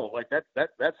this alone. Like that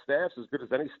staff's as good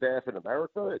as any staff in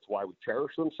America. It's why we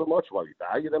cherish them so much, why we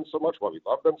value them so much, why we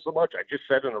love them so much. I just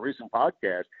said in a recent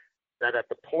podcast that at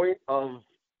the point of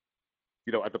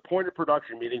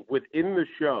production, meaning within the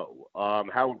show,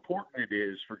 how important it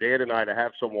is for Dan and I to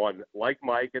have someone like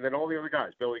Mike, and then all the other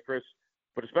guys, Billy, Chris,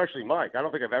 but especially Mike. I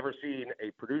don't think I've ever seen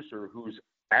a producer who's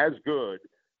as good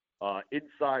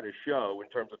inside a show in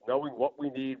terms of knowing what we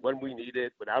need, when we need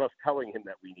it, without us telling him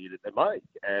that we need it, than Mike.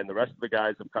 And the rest of the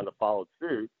guys have kind of followed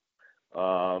suit.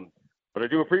 But I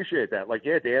do appreciate that. Like,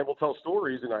 Dan will tell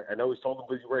stories, and I know he's told them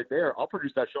with you right there. I'll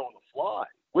produce that show on the fly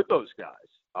with those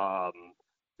guys.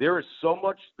 There is so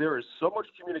much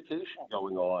communication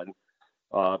going on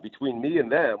between me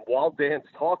and them while Dan's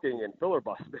talking and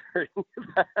filibustering.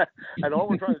 And all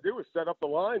we're trying to do is set up the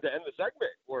line to end the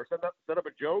segment, or set up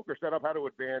a joke, or set up how to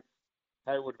advance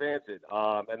it.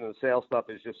 And then the sales stuff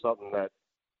is just something that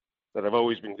I've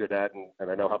always been good at,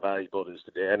 and I know how valuable it is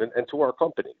to Dan and to our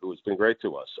company, who has been great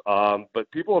to us.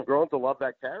 But people have grown to love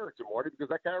that character, Marty, because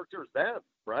that character is them,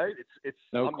 right? It's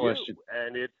no I'm question. You,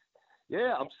 and it's.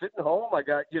 Yeah, I'm sitting home. I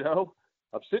got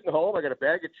a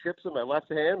bag of chips in my left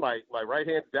hand. My right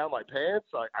hand's down my pants.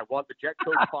 I want the jet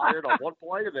coach fired on one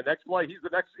play, and the next play he's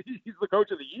the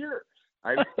coach of the year.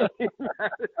 I mean,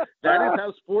 that is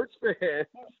how sports fans.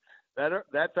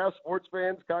 That's how sports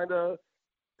fans kind of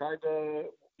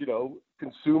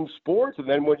consume sports. And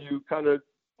then when you kind of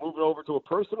move it over to a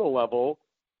personal level,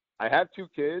 I have 2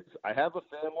 kids. I have a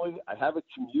family. I have a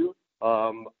commute.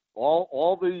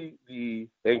 All the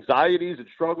anxieties and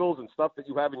struggles and stuff that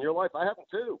you have in your life, I have them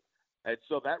too. And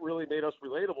so that really made us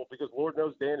relatable, because Lord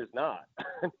knows Dan is not.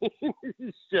 I mean,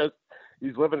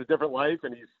 he's living a different life,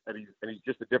 and he's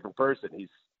just a different person.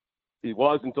 He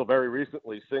was, until very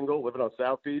recently, single, living on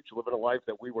South Beach, living a life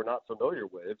that we were not familiar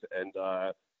with. And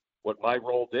what my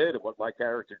role did and what my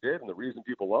character did, and the reason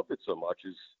people loved it so much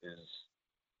is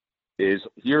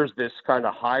here's this kind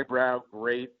of highbrow,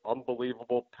 great,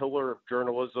 unbelievable pillar of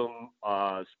journalism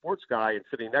sports guy, and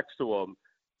sitting next to him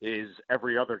is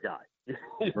every other guy.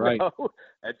 you right. know?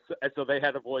 And so they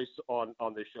had a voice on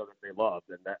this show that they loved,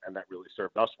 and that really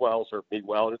served us well, served me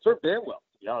well, and it served Dan well,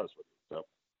 to be honest with you. So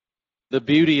the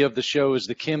beauty of the show is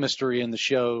the chemistry in the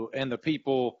show and the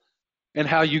people, and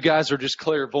how you guys are just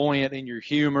clairvoyant in your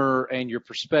humor and your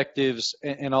perspectives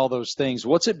and all those things.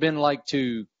 What's it been like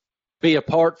to be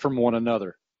apart from one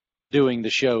another doing the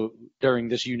show during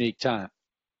this unique time?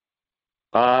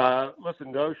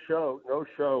 Listen, no show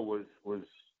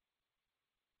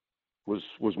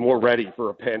was more ready for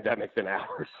a pandemic than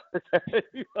ours.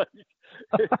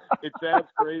 It sounds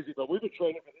crazy, but we've been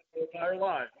training for this our entire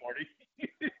lives, Marty.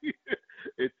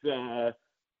 It's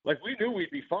like we knew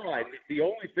we'd be fine. The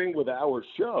only thing with our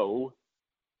show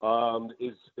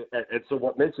is, and so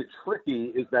what makes it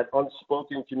tricky is that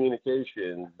unspoken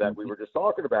communication that we were just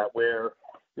talking about, where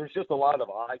there's just a lot of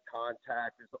eye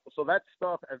contact. So that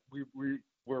stuff,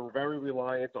 we're very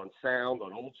reliant on sound,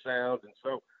 on old sound, and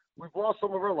so we've lost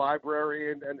some of our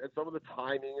library, and some of the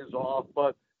timing is off.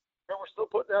 But there were still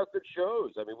putting out good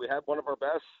shows. I mean, we had one of our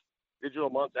best digital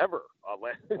months ever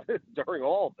during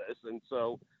all of this. And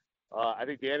so I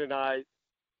think Dan and I,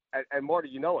 and Marty,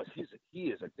 you know us, he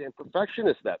is a damn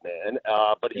perfectionist, that man.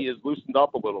 But he has loosened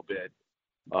up a little bit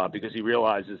because he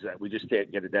realizes that we just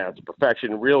can't get it down to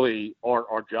perfection. Really,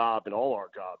 our job and all our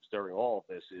jobs during all of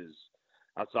this is,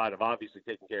 outside of obviously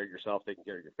taking care of yourself, taking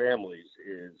care of your families,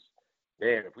 is,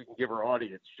 man, if we can give our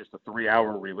audience just a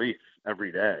 3-hour relief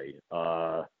every day,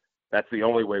 that's the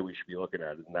only way we should be looking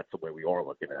at it, and that's the way we are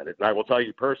looking at it. And I will tell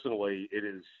you personally, it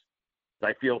is,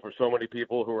 I feel for so many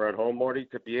people who are at home, Marty,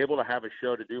 to be able to have a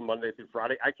show to do Monday through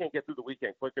Friday. I can't get through the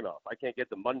weekend quick enough. I can't get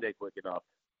to Monday quick enough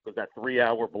because that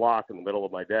 3-hour block in the middle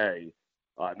of my day,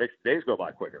 it makes the days go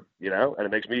by quicker, you know, and it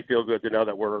makes me feel good to know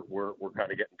that we're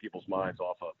kind of getting people's minds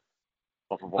off of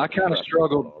I kind of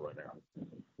struggled right now.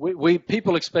 We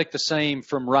people expect the same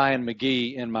from Ryan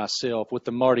McGee and myself with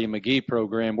the Marty and McGee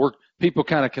program. People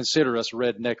kind of consider us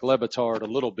redneck Lebitard a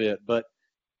little bit, but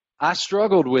I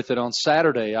struggled with it on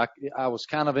Saturday. I was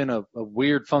kind of in a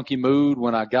weird, funky mood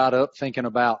when I got up thinking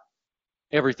about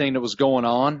everything that was going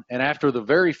on. And after the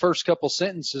very first couple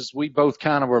sentences, we both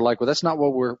kind of were like, well, that's not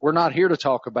what we're not here to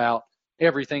talk about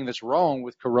everything that's wrong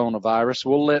with coronavirus.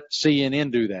 We'll let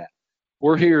CNN do that.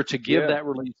 We're here to give that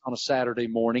release on a Saturday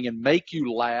morning and make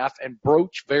you laugh and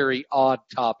broach very odd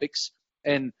topics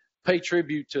and pay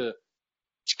tribute to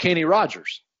Kenny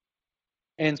Rogers.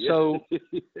 And so,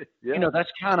 you know, that's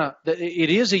kind of,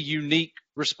 it is a unique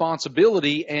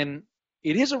responsibility, and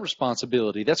it is a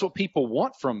responsibility. That's what people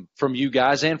want from you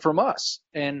guys and from us.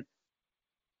 And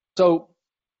so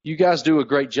you guys do a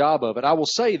great job of it. I will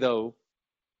say, though,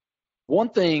 one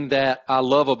thing that I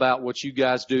love about what you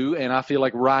guys do, and I feel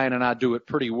like Ryan and I do it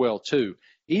pretty well too,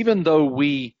 even though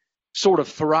we sort of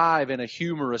thrive in a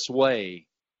humorous way,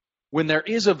 when there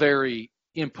is a very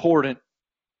important,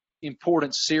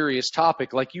 serious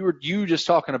topic, like you just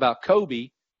talking about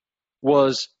Kobe,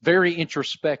 was very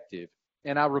introspective.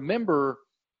 And I remember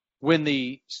when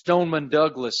the Stoneman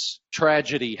Douglas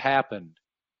tragedy happened,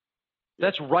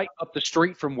 that's right up the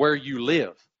street from where you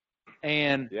live.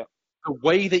 And the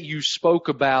way that you spoke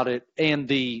about it and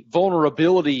the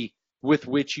vulnerability with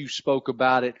which you spoke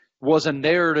about it was a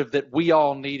narrative that we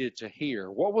all needed to hear.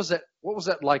 What was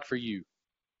that like for you?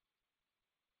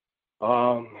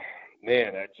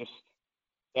 Man,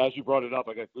 as you brought it up,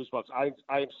 I got goosebumps.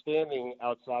 I am standing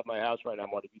outside my house right now,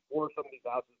 Marty. Before some of these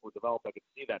houses were developed, I could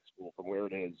see that school from where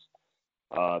it is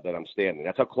that I'm standing.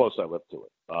 That's how close I live to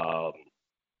it.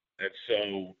 And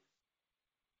so,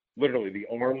 literally, the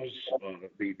arms,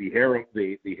 the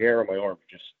hair on my arm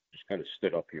just kind of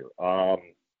stood up here.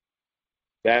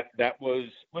 That was,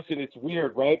 listen, it's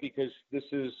weird, right? Because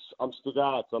I'm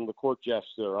Stugotz, I'm the court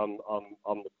jester, I'm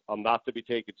not to be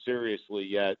taken seriously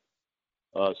yet.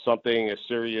 Something as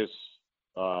serious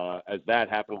as that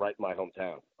happened right in my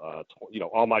hometown.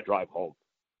 On my drive home,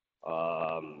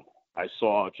 I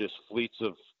saw just fleets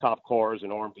of cop cars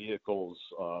and armed vehicles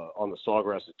on the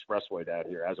Sawgrass Expressway down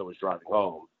here as I was driving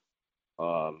home.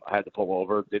 I had to pull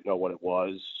over, didn't know what it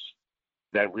was,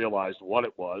 then realized what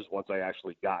it was once I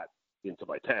actually got into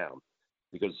my town,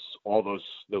 because all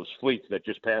those fleets that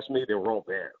just passed me, they were all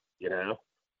there, you know.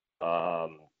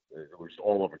 It was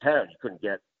all over town. You couldn't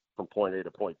get from point A to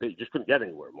point B. You just couldn't get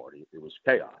anywhere, Marty. It was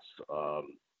chaos.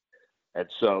 And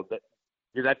so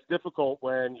that's difficult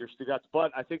when you're Stugotz.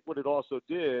 But I think what it also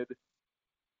did,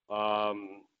 I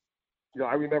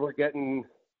remember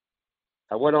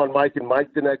I went on Mike and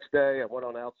Mike the next day. I went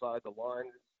on Outside the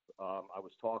Lines. I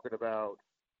was talking about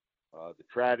the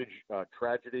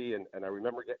tragedy, and I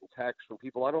remember getting texts from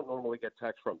people I don't normally get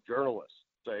texts from, journalists,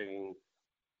 saying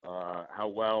how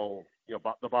well,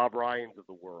 the Bob Ryans of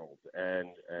the world, and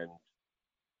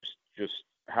just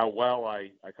how well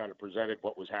I kind of presented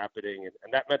what was happening,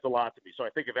 and that meant a lot to me. So I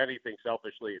think, if anything,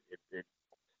 selfishly, it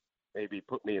maybe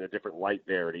put me in a different light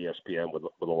there at ESPN with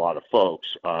a lot of folks.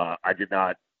 I did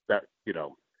not.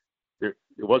 It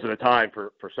wasn't a time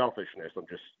for selfishness.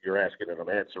 You're asking and I'm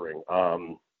answering.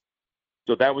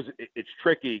 So it's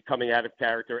tricky coming out of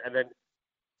character. And then,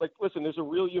 listen, there's a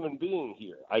real human being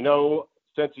here. I know,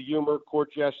 sense of humor, court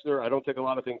jester. I don't take a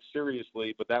lot of things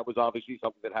seriously, but that was obviously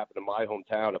something that happened in my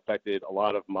hometown, affected a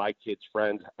lot of my kids'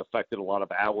 friends, affected a lot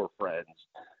of our friends.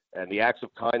 And the acts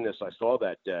of kindness I saw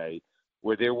that day,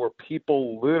 where there were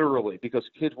people literally, because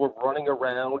kids were running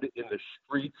around in the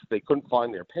streets, they couldn't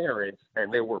find their parents,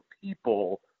 and there were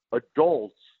people,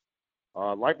 adults,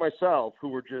 like myself, who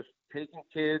were just taking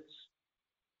kids,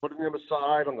 putting them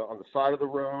aside on the side of the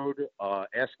road,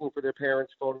 asking for their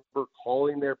parents' phone number,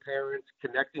 calling their parents,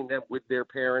 connecting them with their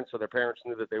parents so their parents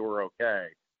knew that they were okay.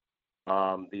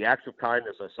 The acts of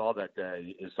kindness I saw that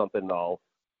day is something, though,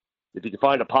 if you can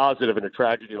find a positive in a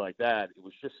tragedy like that, it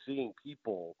was just seeing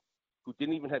people who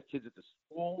didn't even have kids at the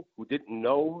school, who didn't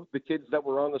know the kids that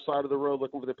were on the side of the road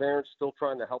looking for their parents, still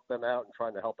trying to help them out and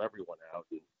trying to help everyone out.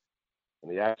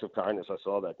 And the acts of kindness I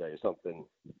saw that day is something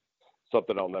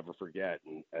I'll never forget.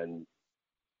 And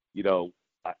you know,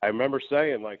 I remember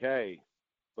saying, like, hey,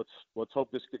 let's hope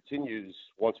this continues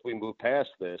once we move past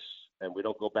this and we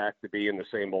don't go back to being the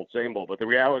same old, same old. But the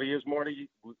reality is, Marty,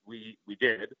 we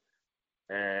did.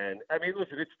 And I mean,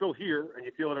 listen, it's still here and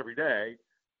you feel it every day.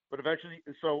 But eventually,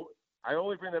 so I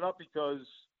only bring that up because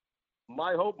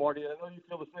my hope, Marty, and I know you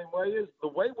feel the same way, is the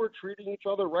way we're treating each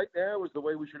other right now is the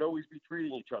way we should always be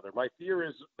treating each other. My fear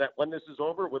is that when this is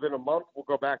over, within a month, we'll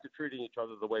go back to treating each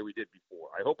other the way we did before.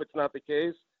 I hope it's not the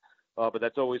case, but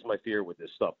that's always my fear with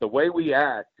this stuff. The way we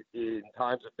act in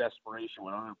times of desperation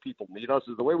when other people need us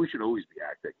is the way we should always be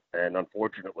acting. And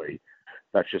unfortunately,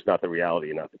 that's just not the reality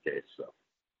and not the case. So.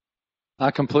 I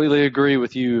completely agree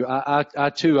with you. I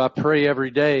too, I pray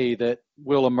every day that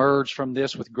we'll emerge from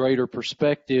this with greater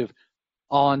perspective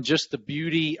on just the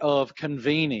beauty of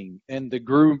convening and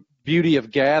the beauty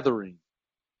of gathering.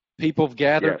 People have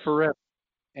gathered forever,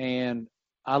 and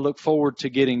I look forward to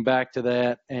getting back to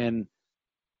that. And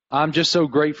I'm just so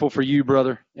grateful for you,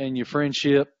 brother, and your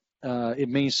friendship. It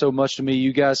means so much to me.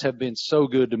 You guys have been so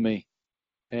good to me,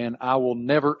 and I will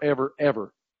never, ever,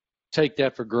 ever take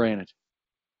that for granted.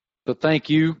 So thank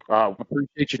you. I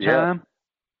appreciate your time.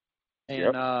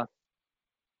 And,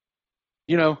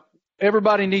 you know,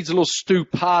 everybody needs a little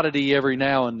stupidity every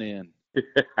now and then.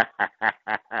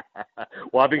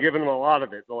 Well, I've been giving them a lot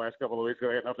of it the last couple of weeks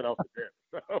because I got nothing else to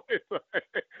do. So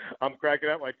I'm cracking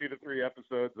out my 2 to 3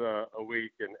 episodes a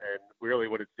week, and really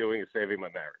what it's doing is saving my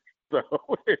marriage. So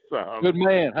it's good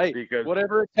man. Hey, because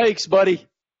whatever it takes, buddy.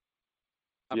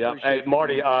 Hey,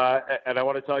 Marty, and I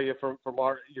want to tell you from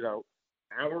our, you know,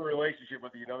 our relationship,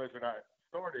 whether you know this or not,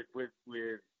 started with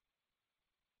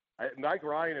Mike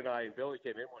Ryan and I and Billy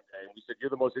came in one day and we said, you're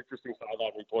the most interesting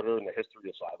sideline reporter in the history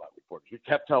of sideline reporters. We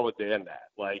kept telling Dan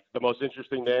that. Like, the most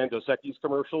interesting man, Dos Equis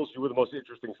commercials, you were the most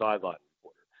interesting sideline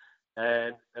reporter.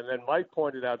 And then Mike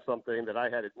pointed out something that I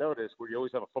hadn't noticed, where you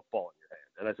always have a football in your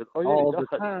hand. And I said, oh, yeah, all the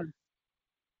time.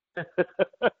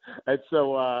 And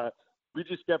so we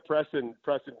just kept pressing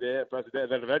Dan,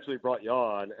 and then eventually brought you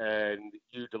on, and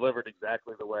you delivered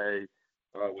exactly the way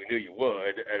we knew you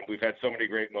would. And we've had so many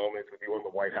great moments with you on the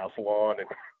White House lawn, and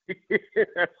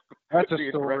that's a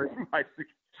story.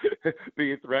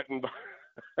 Being threatened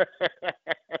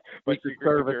by Secret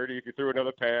Security if you threw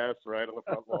another pass right on the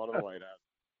front lawn of the White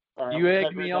House. You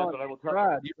egged me on.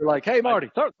 You were like, "Hey, Marty,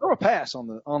 throw a pass on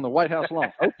the White House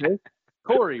lawn." Okay,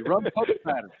 Corey, run the post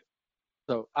pattern.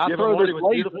 So I throw this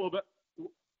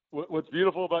What's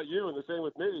beautiful about you, and the same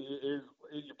with me, is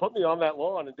you put me on that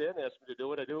lawn, and Dan asked me to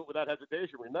do it. I do it without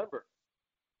hesitation. Remember,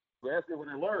 you asked me what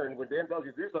I learned. When Dan tells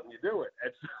you to do something, you do it.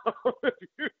 And so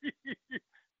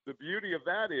the beauty of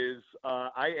that is,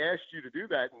 I asked you to do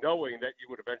that, knowing that you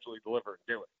would eventually deliver and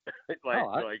do it.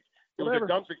 It was a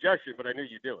dumb suggestion, but I knew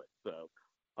you'd do it. So,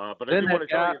 but I do want to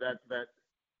tell you that.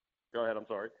 Go ahead. I'm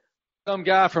sorry. Some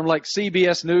guy from like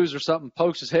CBS News or something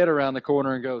pokes his head around the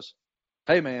corner and goes,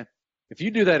 "Hey, man, if you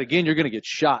do that again, you're going to get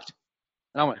shot."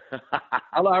 And I went,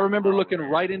 I remember looking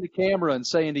right in the camera and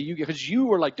saying to you, because you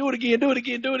were like, do it again, do it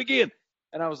again, do it again.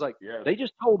 And I was like, They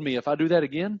just told me if I do that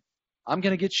again, I'm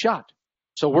going to get shot.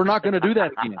 So we're not going to do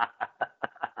that again.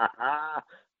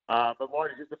 But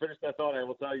Marty, just to finish that thought, I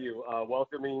will tell you,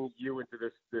 welcoming you into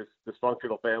this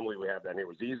dysfunctional family we have down here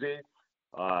was easy.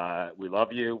 We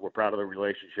love you. We're proud of the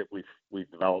relationship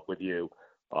we've developed with you.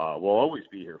 We'll always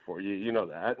be here for you. You know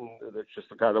that, and that's just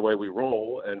the kind of way we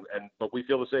roll. But we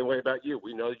feel the same way about you.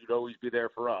 We know you'd always be there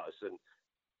for us. And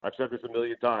I've said this a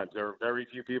million times. There are very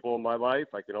few people in my life,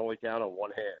 I can only count on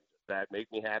one hand, that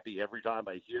make me happy every time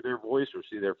I hear their voice or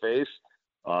see their face.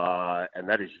 And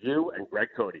that is you and Greg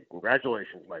Cody.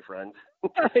 Congratulations, my friend.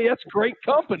 Hey, that's great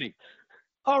company.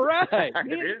 All right.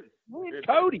 It is.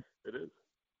 Cody. It is.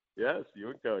 Yes, you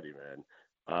and Cody, man.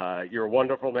 You're a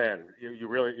wonderful man.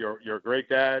 You're a great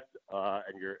dad,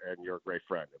 and you're a great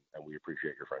friend, and we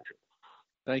appreciate your friendship.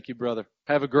 Thank you, brother.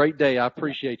 Have a great day. I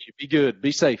appreciate you. Be good.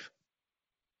 Be safe.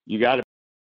 You got it.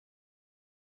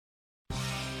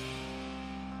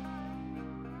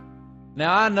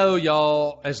 Now, I know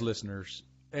y'all as listeners,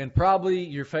 and probably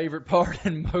your favorite part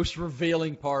and most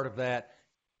revealing part of that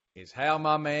is how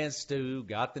my man Stu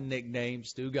got the nickname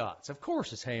Stugotz. Of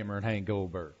course it's Hammer and Hank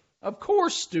Goldberg. Of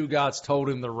course Stugotz told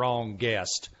him the wrong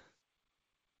guest.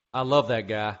 I love that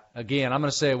guy. Again, I'm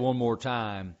going to say it one more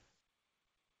time.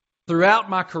 throughout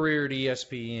my career at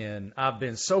ESPN, I've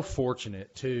been so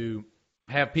fortunate to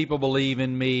have people believe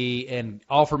in me and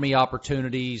offer me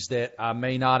opportunities that I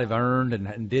may not have earned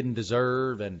and didn't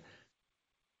deserve and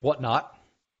whatnot.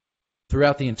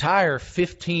 Throughout the entire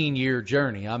 15-year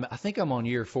journey, I think I'm on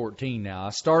year 14 now.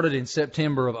 I started in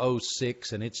September of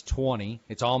 06, and it's 20.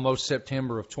 It's almost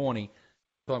September of 20.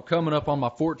 So I'm coming up on my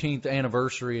 14th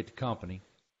anniversary at the company.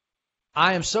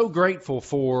 I am so grateful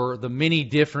for the many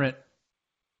different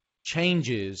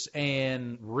changes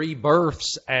and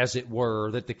rebirths, as it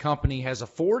were, that the company has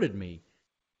afforded me.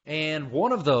 And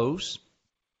one of those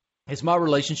is my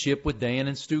relationship with Dan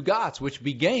and Stugotz, which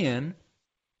began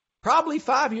probably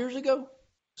 5 years ago,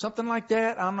 something like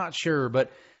that. I'm not sure,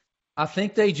 but I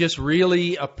think they just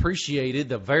really appreciated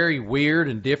the very weird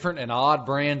and different and odd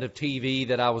brand of TV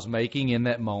that I was making in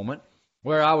that moment,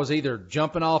 where I was either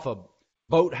jumping off a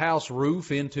boathouse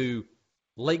roof into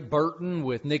Lake Burton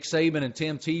with Nick Saban and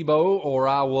Tim Tebow, or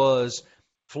I was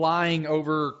flying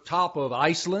over top of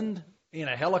Iceland in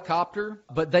a helicopter.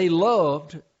 But they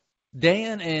loved,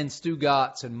 Dan and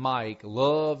Stugotz and Mike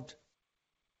loved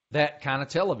that kind of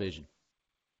television.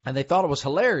 And they thought it was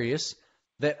hilarious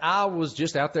that I was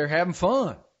just out there having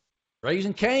fun,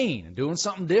 raising Cain and doing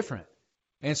something different.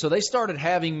 And so they started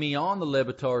having me on the Le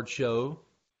Batard show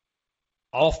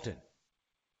often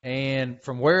and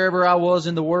from wherever I was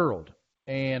in the world.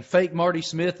 And fake Marty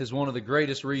Smith is one of the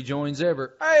greatest rejoins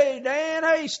ever. Hey, Dan.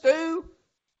 Hey, Stu.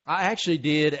 I actually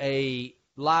did a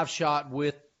live shot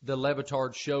with the Le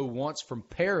Batard show once from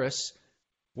Paris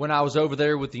when I was over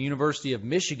there with the University of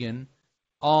Michigan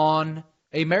on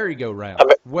a merry-go-round,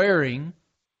 wearing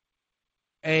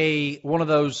one of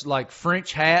those like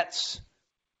French hats.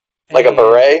 Like a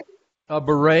beret? A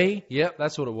beret. Yep,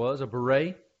 that's what it was, a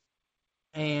beret.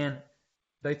 And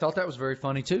they thought that was very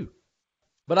funny too.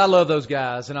 But I love those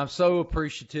guys, and I'm so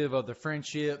appreciative of the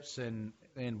friendships. And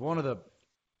one of the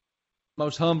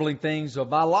most humbling things of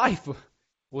my life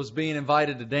was being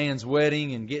invited to Dan's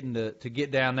wedding and getting to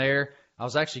get down there. I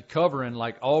was actually covering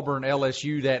like Auburn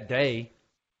LSU that day,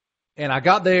 and I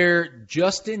got there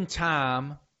just in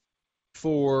time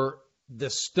for the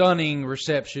stunning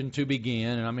reception to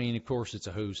begin. And I mean, of course, it's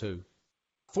a who's who.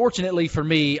 Fortunately for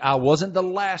me, I wasn't the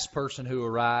last person who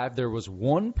arrived. There was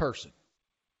one person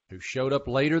who showed up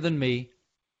later than me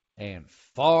and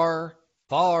far,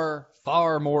 far,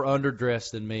 far more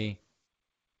underdressed than me.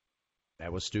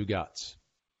 That was Stugotz.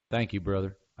 Thank you,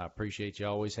 brother. I appreciate you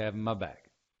always having my back.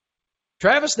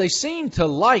 Travis, they seemed to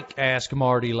like Ask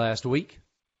Marty last week,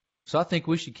 so I think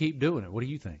we should keep doing it. What do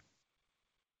you think?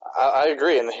 I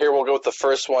agree, and here we'll go with the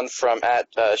first one from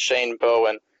Shane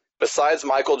Bowen. Besides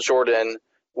Michael Jordan,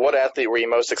 what athlete were you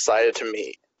most excited to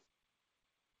meet?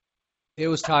 It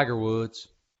was Tiger Woods.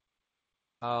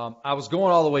 I was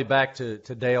going all the way back to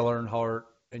Dale Earnhardt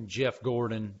and Jeff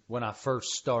Gordon when I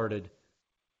first started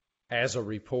as a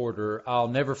reporter. I'll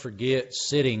never forget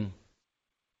sitting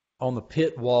on the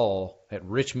pit wall at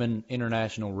Richmond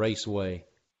International Raceway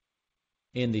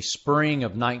in the spring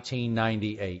of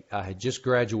 1998. I had just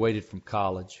graduated from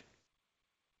college,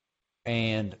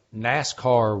 and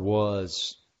NASCAR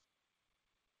was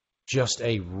just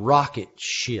a rocket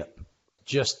ship,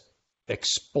 just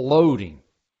exploding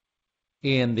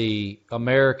in the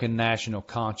American national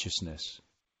consciousness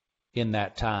in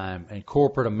that time. And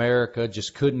corporate America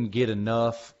just couldn't get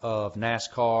enough of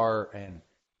NASCAR. And,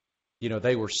 you know,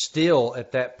 they were still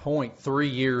at that point 3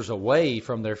 years away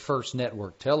from their first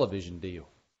network television deal.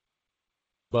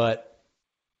 But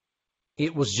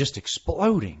it was just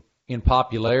exploding in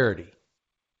popularity.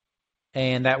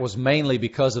 And that was mainly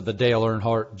because of the Dale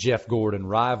Earnhardt-Jeff Gordon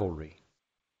rivalry.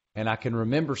 And I can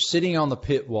remember sitting on the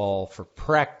pit wall for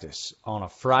practice on a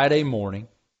Friday morning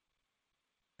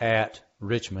at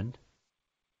Richmond,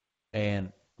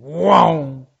 and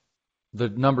whoa, the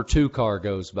number 2 car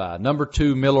goes by, number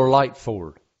 2 Miller Lite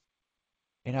Ford.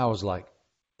 And I was like,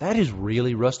 that is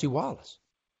really Rusty Wallace.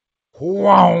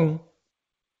 Whoa.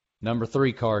 Number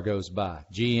 3 car goes by,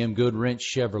 GM Goodwrench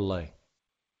Chevrolet.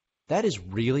 That is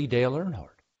really Dale Earnhardt.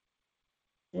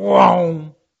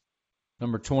 Whoa.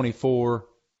 Number 24,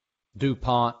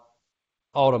 DuPont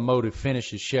Automotive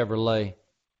Finishes Chevrolet.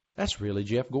 That's really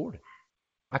Jeff Gordon.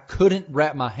 I couldn't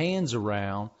wrap my hands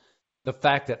around the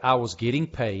fact that I was getting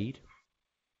paid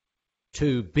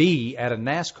to be at a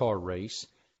NASCAR race,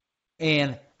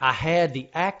 and I had the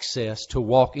access to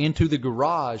walk into the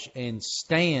garage and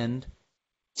stand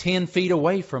 10 feet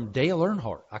away from Dale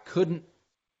Earnhardt. I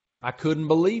couldn't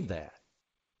believe that.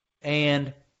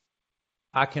 And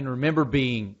I can remember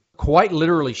being quite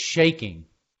literally shaking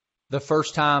the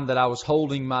first time that I was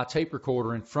holding my tape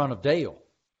recorder in front of Dale.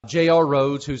 J.R.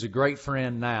 Rhodes, who's a great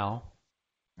friend now,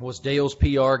 was Dale's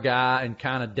PR guy and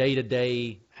kind of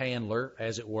day-to-day handler,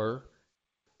 as it were.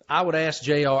 I would ask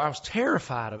JR, I was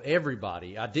terrified of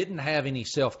everybody. I didn't have any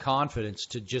self-confidence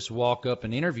to just walk up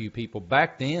and interview people.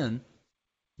 Back then,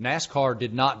 NASCAR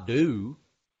did not do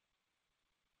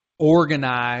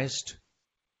organized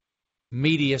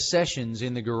media sessions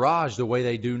in the garage the way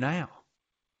they do now,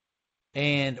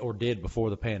 or did before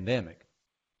the pandemic.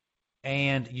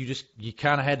 And you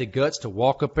kind of had the guts to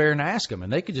walk up there and ask them,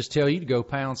 and they could just tell you to go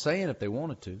pound sand if they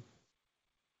wanted to.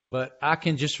 But I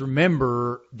can just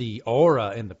remember the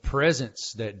aura and the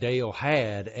presence that Dale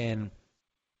had, and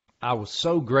I was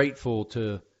so grateful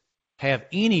to have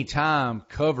any time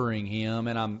covering him,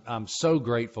 and I'm so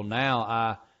grateful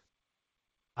now.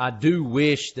 I do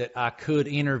wish that I could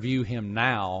interview him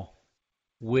now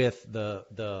with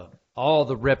all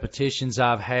the repetitions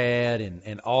I've had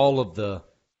and all of the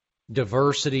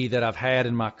diversity that I've had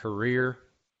in my career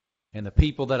and the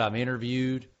people that I've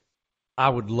interviewed. I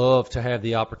would love to have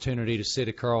the opportunity to sit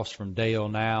across from Dale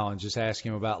now and just ask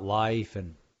him about life.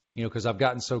 And, because I've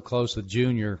gotten so close with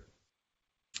Junior,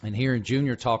 and hearing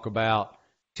Junior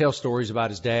tell stories about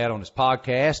his dad on his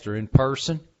podcast or in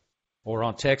person or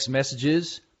on text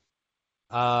messages,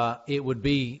 it would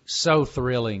be so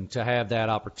thrilling to have that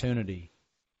opportunity.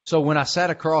 So when I sat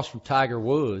across from Tiger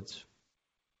Woods,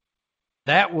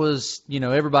 that was,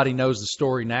 everybody knows the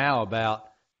story now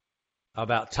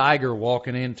about Tiger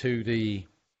walking into the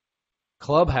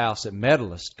clubhouse at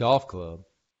Medalist Golf Club.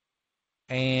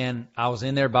 And I was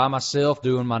in there by myself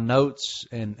doing my notes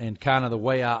and kind of the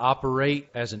way I operate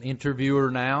as an interviewer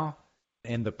now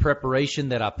and the preparation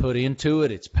that I put into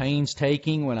it. It's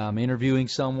painstaking when I'm interviewing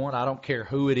someone. I don't care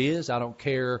who it is. I don't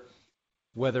care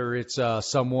whether it's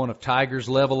someone of Tiger's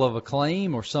level of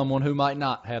acclaim or someone who might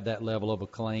not have that level of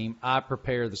acclaim. I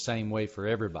prepare the same way for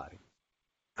everybody.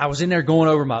 I was in there going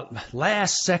over my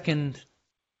last second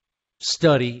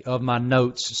study of my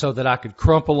notes so that I could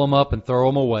crumple them up and throw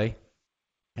them away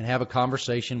and have a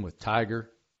conversation with Tiger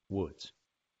Woods.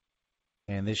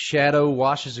 And this shadow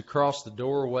washes across the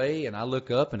doorway, and I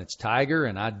look up, and it's Tiger,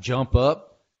 and I jump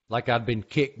up like I'd been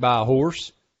kicked by a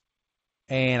horse.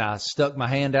 And I stuck my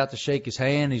hand out to shake his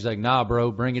hand. He's like, "Nah,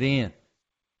 bro, bring it in."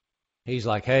 He's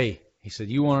like, "Hey," he said,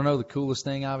 "you want to know the coolest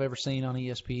thing I've ever seen on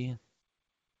ESPN?"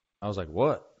 I was like,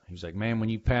 "What?" He was like, "Man, when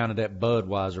you pounded that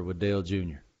Budweiser with Dale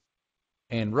Jr."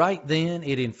 And right then,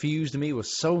 it infused me with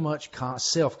so much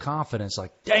self-confidence.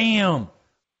 Like, damn,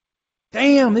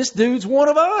 this dude's one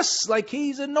of us. Like,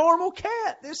 he's a normal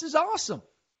cat. This is awesome.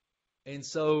 And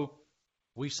so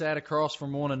we sat across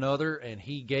from one another, and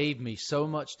he gave me so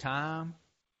much time.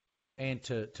 And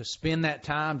to spend that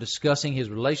time discussing his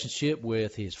relationship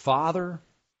with his father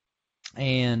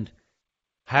and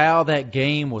how that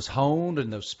game was honed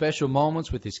and those special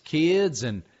moments with his kids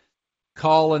and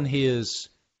calling his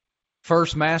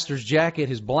first Masters jacket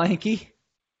his blankie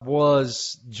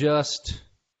was just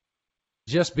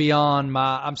beyond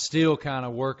I'm still kind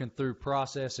of working through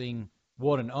processing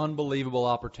what an unbelievable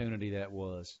opportunity that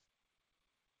was.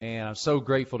 And I'm so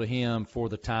grateful to him for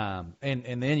the time.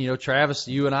 And then, Travis,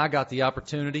 you and I got the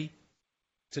opportunity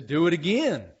to do it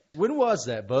again. When was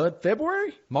that, bud?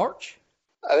 February? March?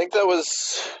 I think that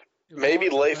was maybe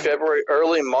late February,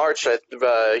 early March.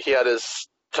 He had his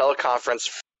teleconference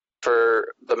for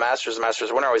the Masters. The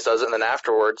Masters winner always does it. And then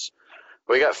afterwards,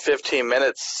 we got 15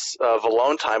 minutes of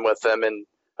alone time with them. And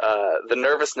the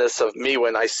nervousness of me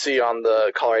when I see on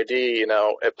the caller ID,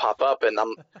 it pop up. And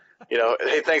I'm,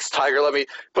 "Hey, thanks, Tiger. Let me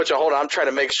put you on hold. I'm trying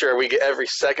to make sure we get every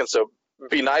second. So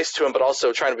be nice to him, but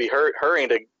also trying to be hurrying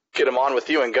to get him on with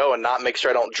you and go and not make sure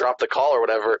I don't drop the call or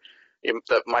whatever."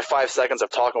 My 5 seconds of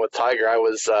talking with Tiger, it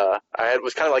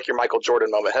was kind of like your Michael Jordan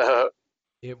moment.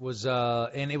 It was,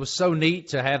 and it was so neat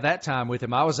to have that time with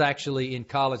him. I was actually in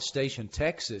College Station,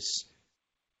 Texas.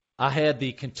 I had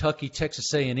the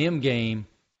Kentucky-Texas A&M game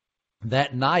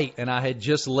that night, and I had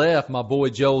just left my boy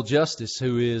Joel Justice,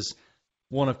 who is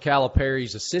one of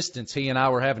Calipari's assistants. He and I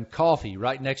were having coffee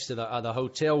right next to the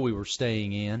hotel we were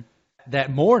staying in.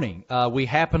 That morning, we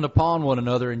happened upon one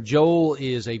another, and Joel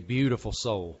is a beautiful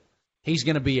soul. He's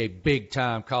going to be a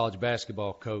big-time college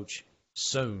basketball coach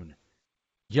soon.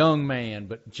 Young man,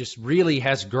 but just really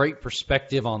has great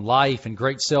perspective on life and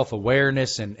great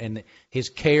self-awareness and his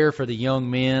care for the young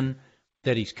men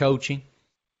that he's coaching.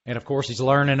 And, of course, he's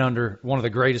learning under one of the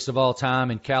greatest of all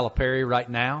time in Calipari right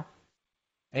now.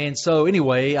 And so,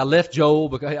 anyway, I left Joel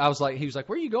because he was like,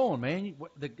 "Where are you going, man?" It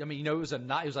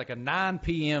was like a 9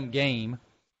 p.m. game,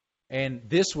 and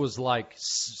this was like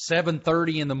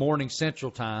 7:30 in the morning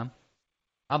Central Time.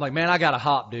 I'm like, "Man, I got to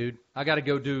hop, dude. I got to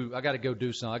go do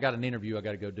something. I got an interview I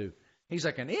got to go do." He's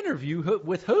like, "An interview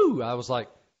with who?" I was like,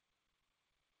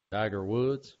 Tiger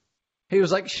Woods. He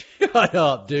was like, shut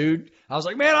up, dude. I was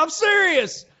like, man, I'm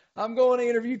serious. I'm going to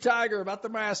interview Tiger about the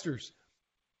Masters.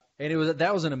 And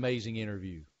that was an amazing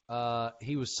interview.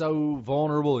 He was so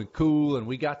vulnerable and cool, and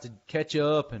we got to catch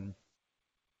up, and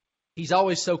he's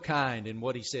always so kind in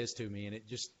what he says to me, and it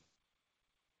just,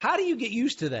 how do you get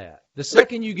used to that? The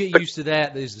second you get used to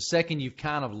that is the second you've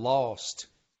kind of lost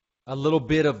a little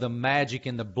bit of the magic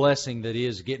and the blessing that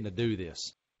is getting to do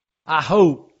this.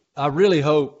 I really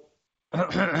hope,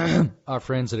 our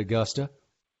friends at Augusta,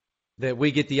 that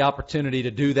we get the opportunity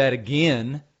to do that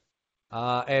again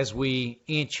as we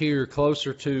inch here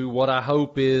closer to what I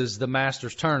hope is the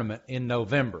Masters tournament in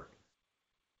November.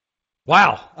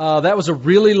 Wow, that was a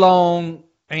really long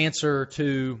answer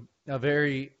to a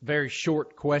very, very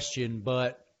short question,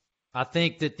 but I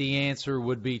think that the answer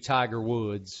would be Tiger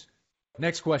Woods.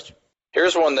 Next question.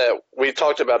 Here's one that we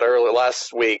talked about earlier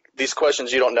last week. These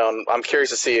questions you don't know, and I'm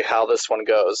curious to see how this one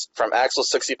goes. From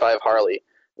Axel65 Harley,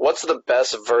 what's the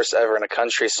best verse ever in a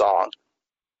country song?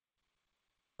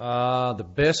 The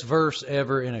best verse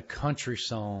ever in a country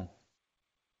song.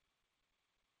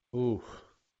 Ooh.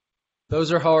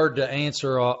 Those are hard to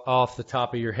answer off the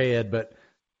top of your head, but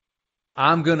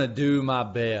I'm going to do my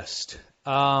best.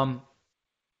 I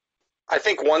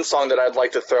think one song that I'd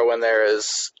like to throw in there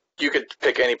is, you could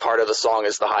pick any part of the song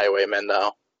as the Highwaymen,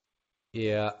 though.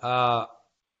 Yeah.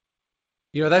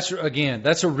 That's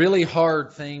a really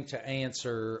hard thing to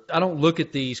answer. I don't look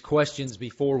at these questions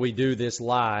before we do this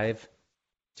live.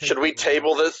 Should we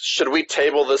table this? Should we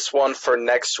table this one for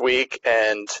next week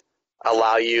and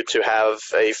allow you to have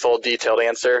a full detailed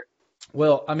answer?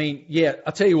 Well, I mean, yeah,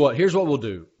 I'll tell you what, here's what we'll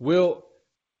do. We'll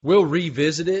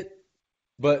revisit it,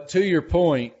 but to your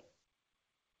point,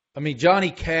 I mean,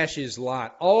 Johnny Cash's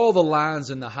line, all the lines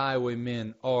in the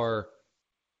Highwaymen are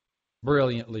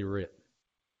brilliantly written,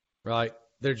 right?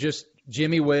 They're just,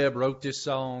 Jimmy Webb wrote this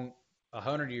song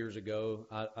 100 years ago.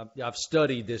 I've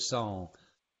studied this song.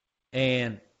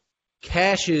 And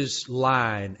Cash's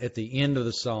line at the end of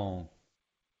the song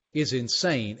is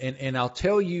insane. And I'll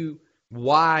tell you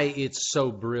why it's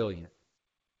so brilliant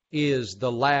is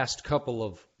the last couple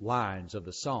of lines of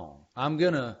the song. I'm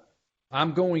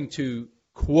going to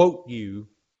quote you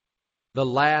the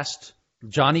last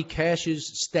Johnny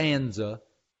Cash's stanza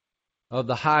of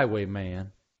the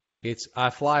Highwayman. It's, I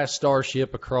fly a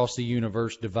starship across the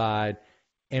universe divide,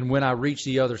 and when I reach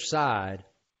the other side,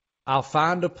 I'll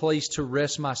find a place to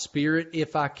rest my spirit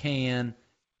if I can.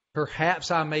 Perhaps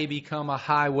I may become a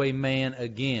highwayman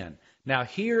again. Now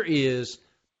here is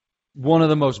one of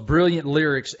the most brilliant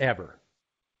lyrics ever,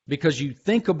 because you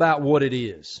think about what it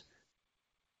is.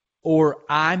 Or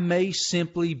I may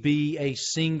simply be a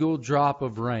single drop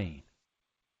of rain,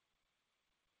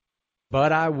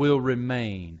 but I will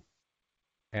remain,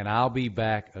 and I'll be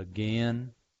back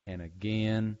again and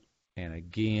again and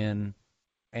again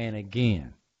and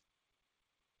again.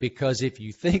 Because if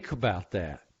you think about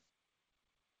that,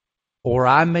 or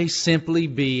I may simply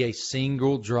be a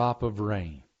single drop of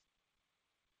rain,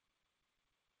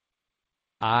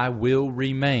 I will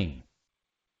remain,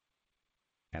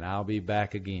 and I'll be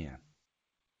back again.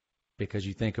 Because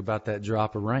you think about that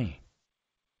drop of rain.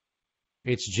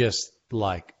 It's just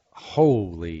like,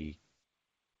 holy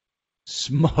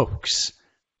smokes.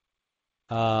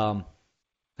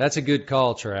 That's a good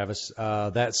call, Travis.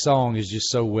 That song is just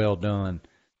so well done.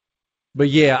 But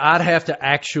yeah, I'd have to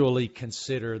actually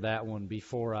consider that one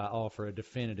before I offer a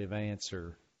definitive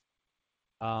answer.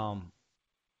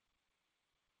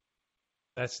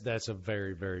 That's a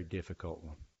very, very difficult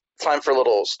one. Time for a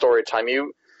little story time.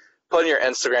 You put in your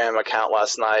Instagram account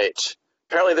last night,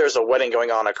 apparently there's a wedding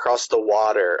going on across the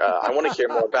water. I want to hear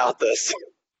more about this.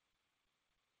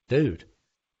 Dude,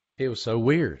 it was so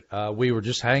weird. We were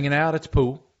just hanging out at the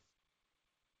pool,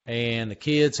 and the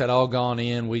kids had all gone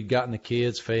in. We'd gotten the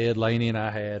kids fed, Lainey and I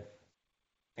had.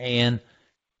 And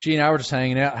she and I were just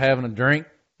hanging out, having a drink,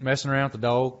 messing around with the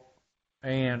dog.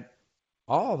 And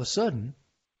all of a sudden,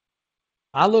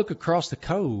 I look across the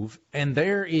cove, and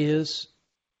there is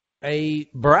a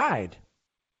bride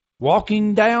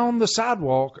walking down the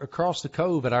sidewalk across the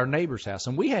cove at our neighbor's house.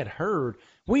 And we had heard,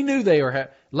 we knew they were,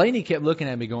 Lainey kept looking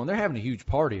at me going, they're having a huge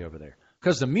party over there.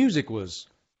 Because the music was,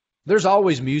 there's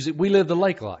always music. We live the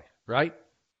lake life, right?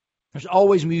 There's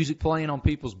always music playing on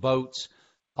people's boats,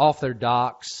 off their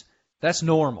docks. That's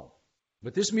normal.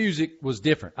 But this music was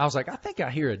different. I was like, I think I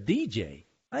hear a DJ.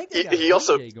 I think they got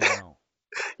a DJ going on.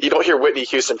 You don't hear Whitney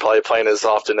Houston probably playing as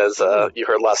often as you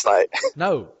heard last night.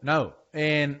 No.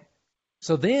 And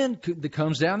so then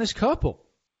comes down this couple,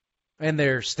 and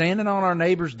they're standing on our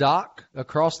neighbor's dock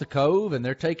across the cove, and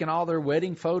they're taking all their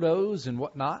wedding photos and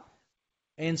whatnot.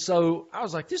 And so I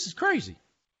was like, this is crazy.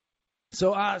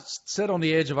 So I sat on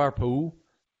the edge of our pool,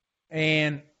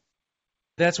 and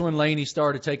that's when Lainey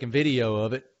started taking video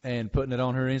of it and putting it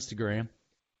on her Instagram.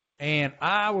 And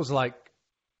I was like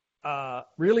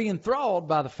really enthralled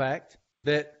by the fact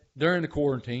that during the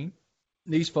quarantine,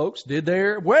 these folks did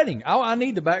their wedding. I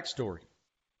need the backstory.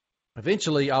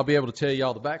 Eventually, I'll be able to tell you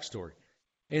all the backstory.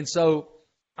 And so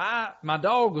my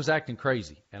dog was acting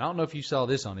crazy. And I don't know if you saw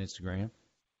this on Instagram.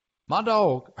 My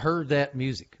dog heard that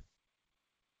music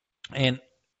and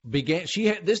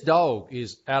this dog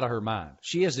is out of her mind.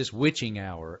 She has this witching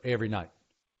hour every night.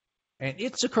 And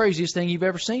it's the craziest thing you've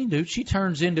ever seen, dude. She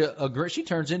turns into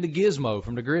Gizmo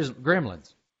from the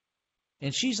Gremlins.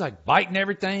 And she's like biting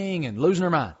everything and losing her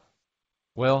mind.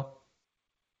 Well,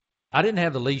 I didn't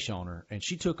have the leash on her, and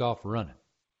she took off running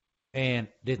and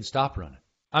didn't stop running.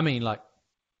 I mean, like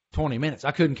 20 minutes.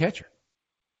 I couldn't catch her.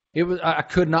 I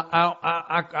could not.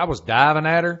 I was diving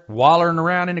at her, wallering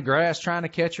around in the grass trying to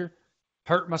catch her,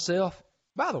 hurt myself.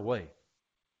 By the way,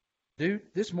 dude,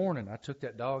 this morning I took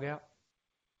that dog out,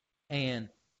 and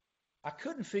I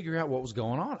couldn't figure out what was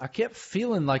going on. I kept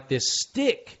feeling like this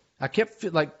stick. I kept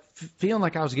feeling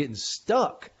like I was getting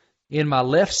stuck in my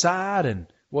left side and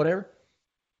whatever.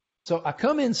 So I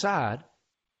come inside,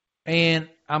 and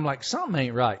I'm like, something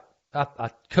ain't right. I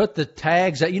cut the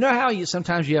tags out. You know how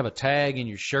sometimes you have a tag in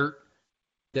your shirt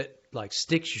that like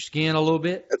sticks your skin a little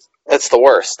bit? It's the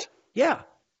worst. Yeah.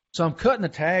 So I'm cutting the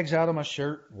tags out of my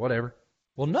shirt, whatever.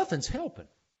 Well, nothing's helping.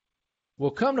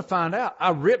 Well, come to find out, I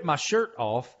ripped my shirt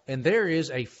off, and there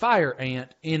is a fire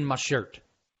ant in my shirt.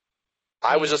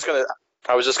 I was just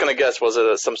gonna guess, was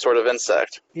it some sort of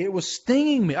insect? It was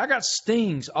stinging me. I got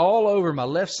stings all over my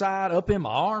left side, up in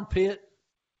my armpit.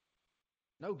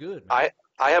 No good, man.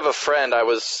 I have a friend, I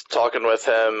was talking with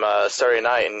him Saturday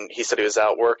night, and he said he was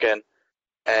out working,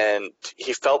 and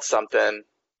he felt something,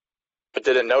 but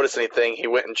didn't notice anything. He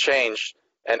went and changed,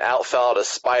 and out fell out a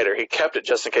spider. He kept it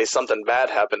just in case something bad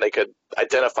happened. They could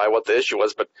identify what the issue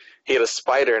was, but he had a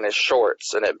spider in his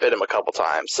shorts, and it bit him a couple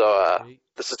times. So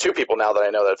this is 2 people now that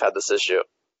I know that have had this issue.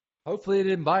 Hopefully it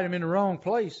didn't bite him in the wrong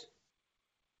place.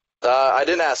 I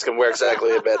didn't ask him where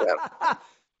exactly it bit him.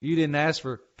 You didn't ask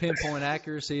for pinpoint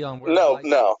accuracy on where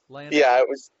No. landed? Yeah,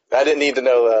 I didn't need to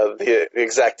know the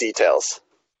exact details.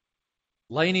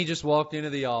 Lainey just walked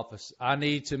into the office. I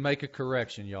need to make a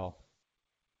correction, y'all.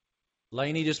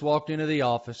 Lainey just walked into the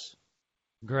office,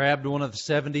 grabbed one of the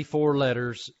 74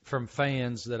 letters from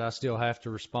fans that I still have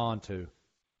to respond to,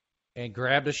 and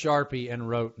grabbed a Sharpie and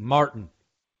wrote, Martin,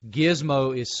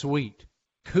 Gizmo is sweet.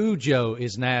 Cujo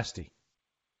is nasty.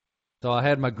 So I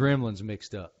had my gremlins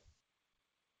mixed up.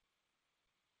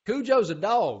 Cujo's a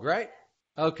dog, right?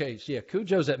 Okay, yeah,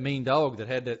 Cujo's that mean dog that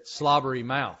had that slobbery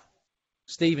mouth.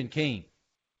 Stephen King.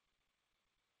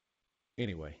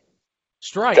 Anyway.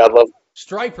 Stripe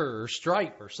or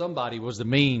somebody was the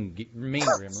mean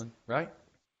gremlin, right?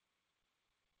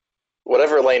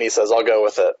 Whatever Lainey says, I'll go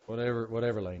with it.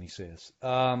 Whatever Lainey says.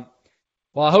 Well,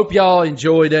 I hope y'all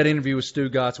enjoyed that interview with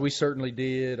Stugotz. We certainly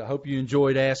did. I hope you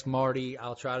enjoyed Ask Marty.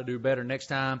 I'll try to do better next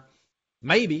time.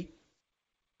 Maybe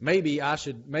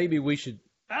we should.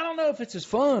 I don't know if it's as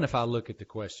fun if I look at the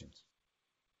questions.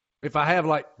 If I have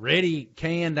like ready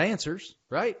canned answers,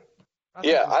 right?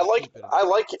 I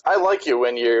like you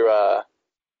when you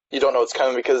don't know what's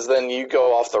coming, because then you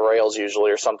go off the rails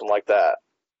usually or something like that.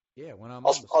 Yeah, when I'm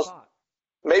on the spot.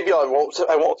 Maybe I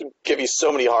won't give you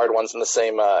so many hard ones in the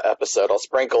same episode. I'll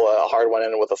sprinkle a hard one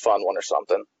in with a fun one or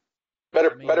something.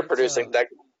 Better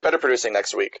producing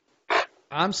next week.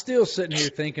 I'm still sitting here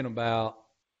thinking about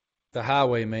The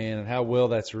Highwayman and how well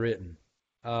that's written.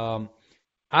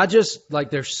 I just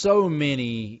there's so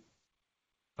many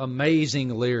amazing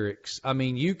lyrics. I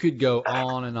mean, you could go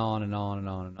on and on and on and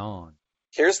on and on.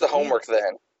 Here's the homework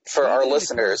then for our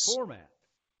listeners.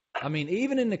 I mean,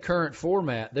 even in the current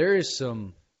format, there is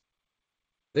some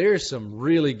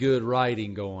really good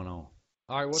writing going on.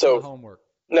 All right, what's the homework?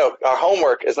 No, our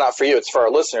homework is not for you. It's for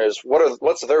our listeners.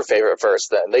 What's their favorite verse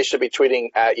then? They should be tweeting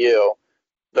at you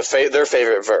their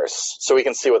favorite verse so we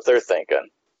can see what they're thinking.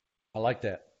 I like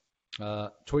that.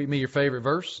 Tweet me your favorite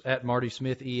verse at Marty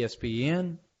Smith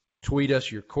ESPN. Tweet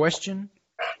us your question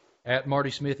at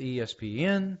Marty Smith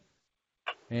ESPN,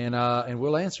 and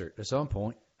we'll answer it at some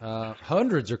point.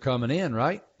 Hundreds are coming in,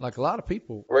 right? Like a lot of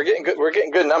people. We're getting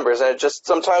good numbers, and just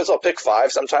sometimes I'll pick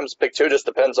 5, sometimes pick 2. Just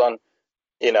depends on,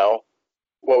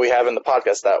 what we have in the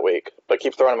podcast that week. But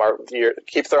keep throwing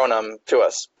them to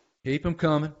us. Keep them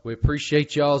coming. We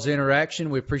appreciate y'all's interaction.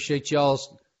 We appreciate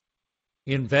y'all's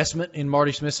investment in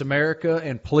Marty Smith's America.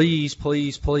 And please,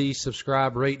 please, please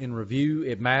subscribe, rate, and review.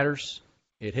 It matters.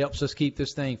 It helps us keep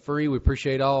this thing free. We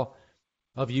appreciate all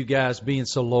of you guys being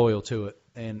so loyal to it.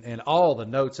 And all the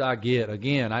notes I get,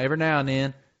 again, every now and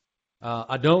then,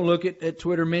 I don't look at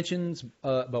Twitter mentions,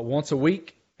 but once a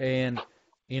week. And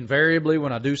invariably,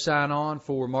 when I do sign on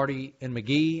for Marty and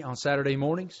McGee on Saturday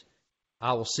mornings,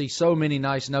 I will see so many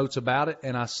nice notes about it.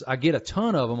 And I get a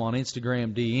ton of them on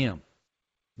Instagram DM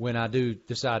when I do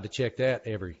decide to check that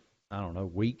every,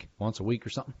 week, once a week or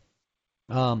something.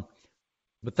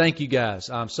 But thank you guys.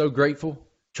 I'm so grateful.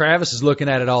 Travis is looking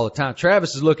at it all the time.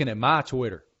 Travis is looking at my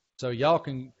Twitter. So y'all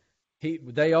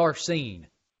they are seen.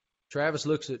 Travis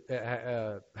looks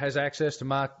at, has access to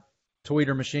my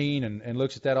Twitter machine and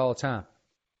looks at that all the time.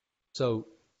 So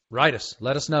write us,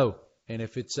 let us know. And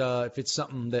if it's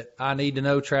something that I need to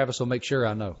know, Travis will make sure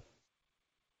I know.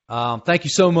 Thank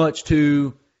you so much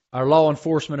to our law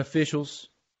enforcement officials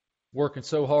working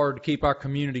so hard to keep our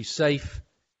community safe.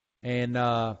 And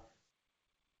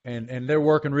they're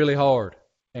working really hard.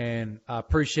 And I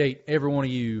appreciate every one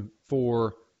of you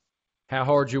for how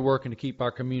hard you're working to keep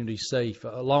our community safe,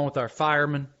 along with our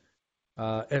firemen.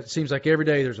 It seems like every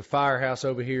day there's a firehouse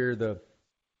over here. The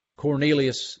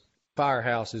Cornelius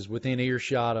Firehouse is within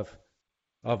earshot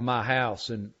of my house.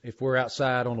 And if we're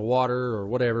outside on the water or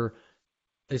whatever,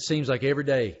 it seems like every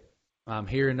day I'm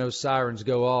hearing those sirens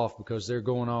go off because they're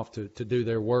going off to do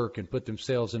their work and put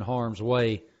themselves in harm's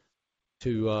way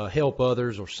to help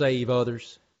others or save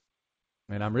others.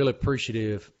 And I'm really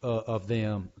appreciative of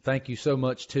them. Thank you so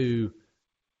much to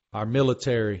our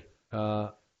military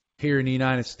here in the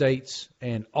United States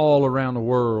and all around the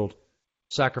world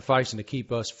sacrificing to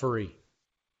keep us free.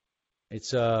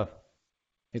 It's a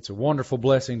wonderful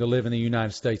blessing to live in the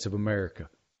United States of America.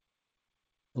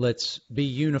 Let's be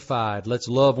unified. Let's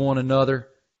love one another,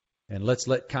 and let's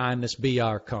let kindness be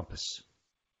our compass.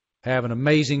 Have an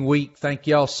amazing week. Thank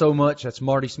y'all so much. That's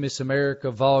Marty Smith's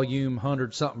America, volume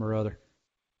 100 something or other.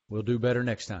 We'll do better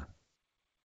next time.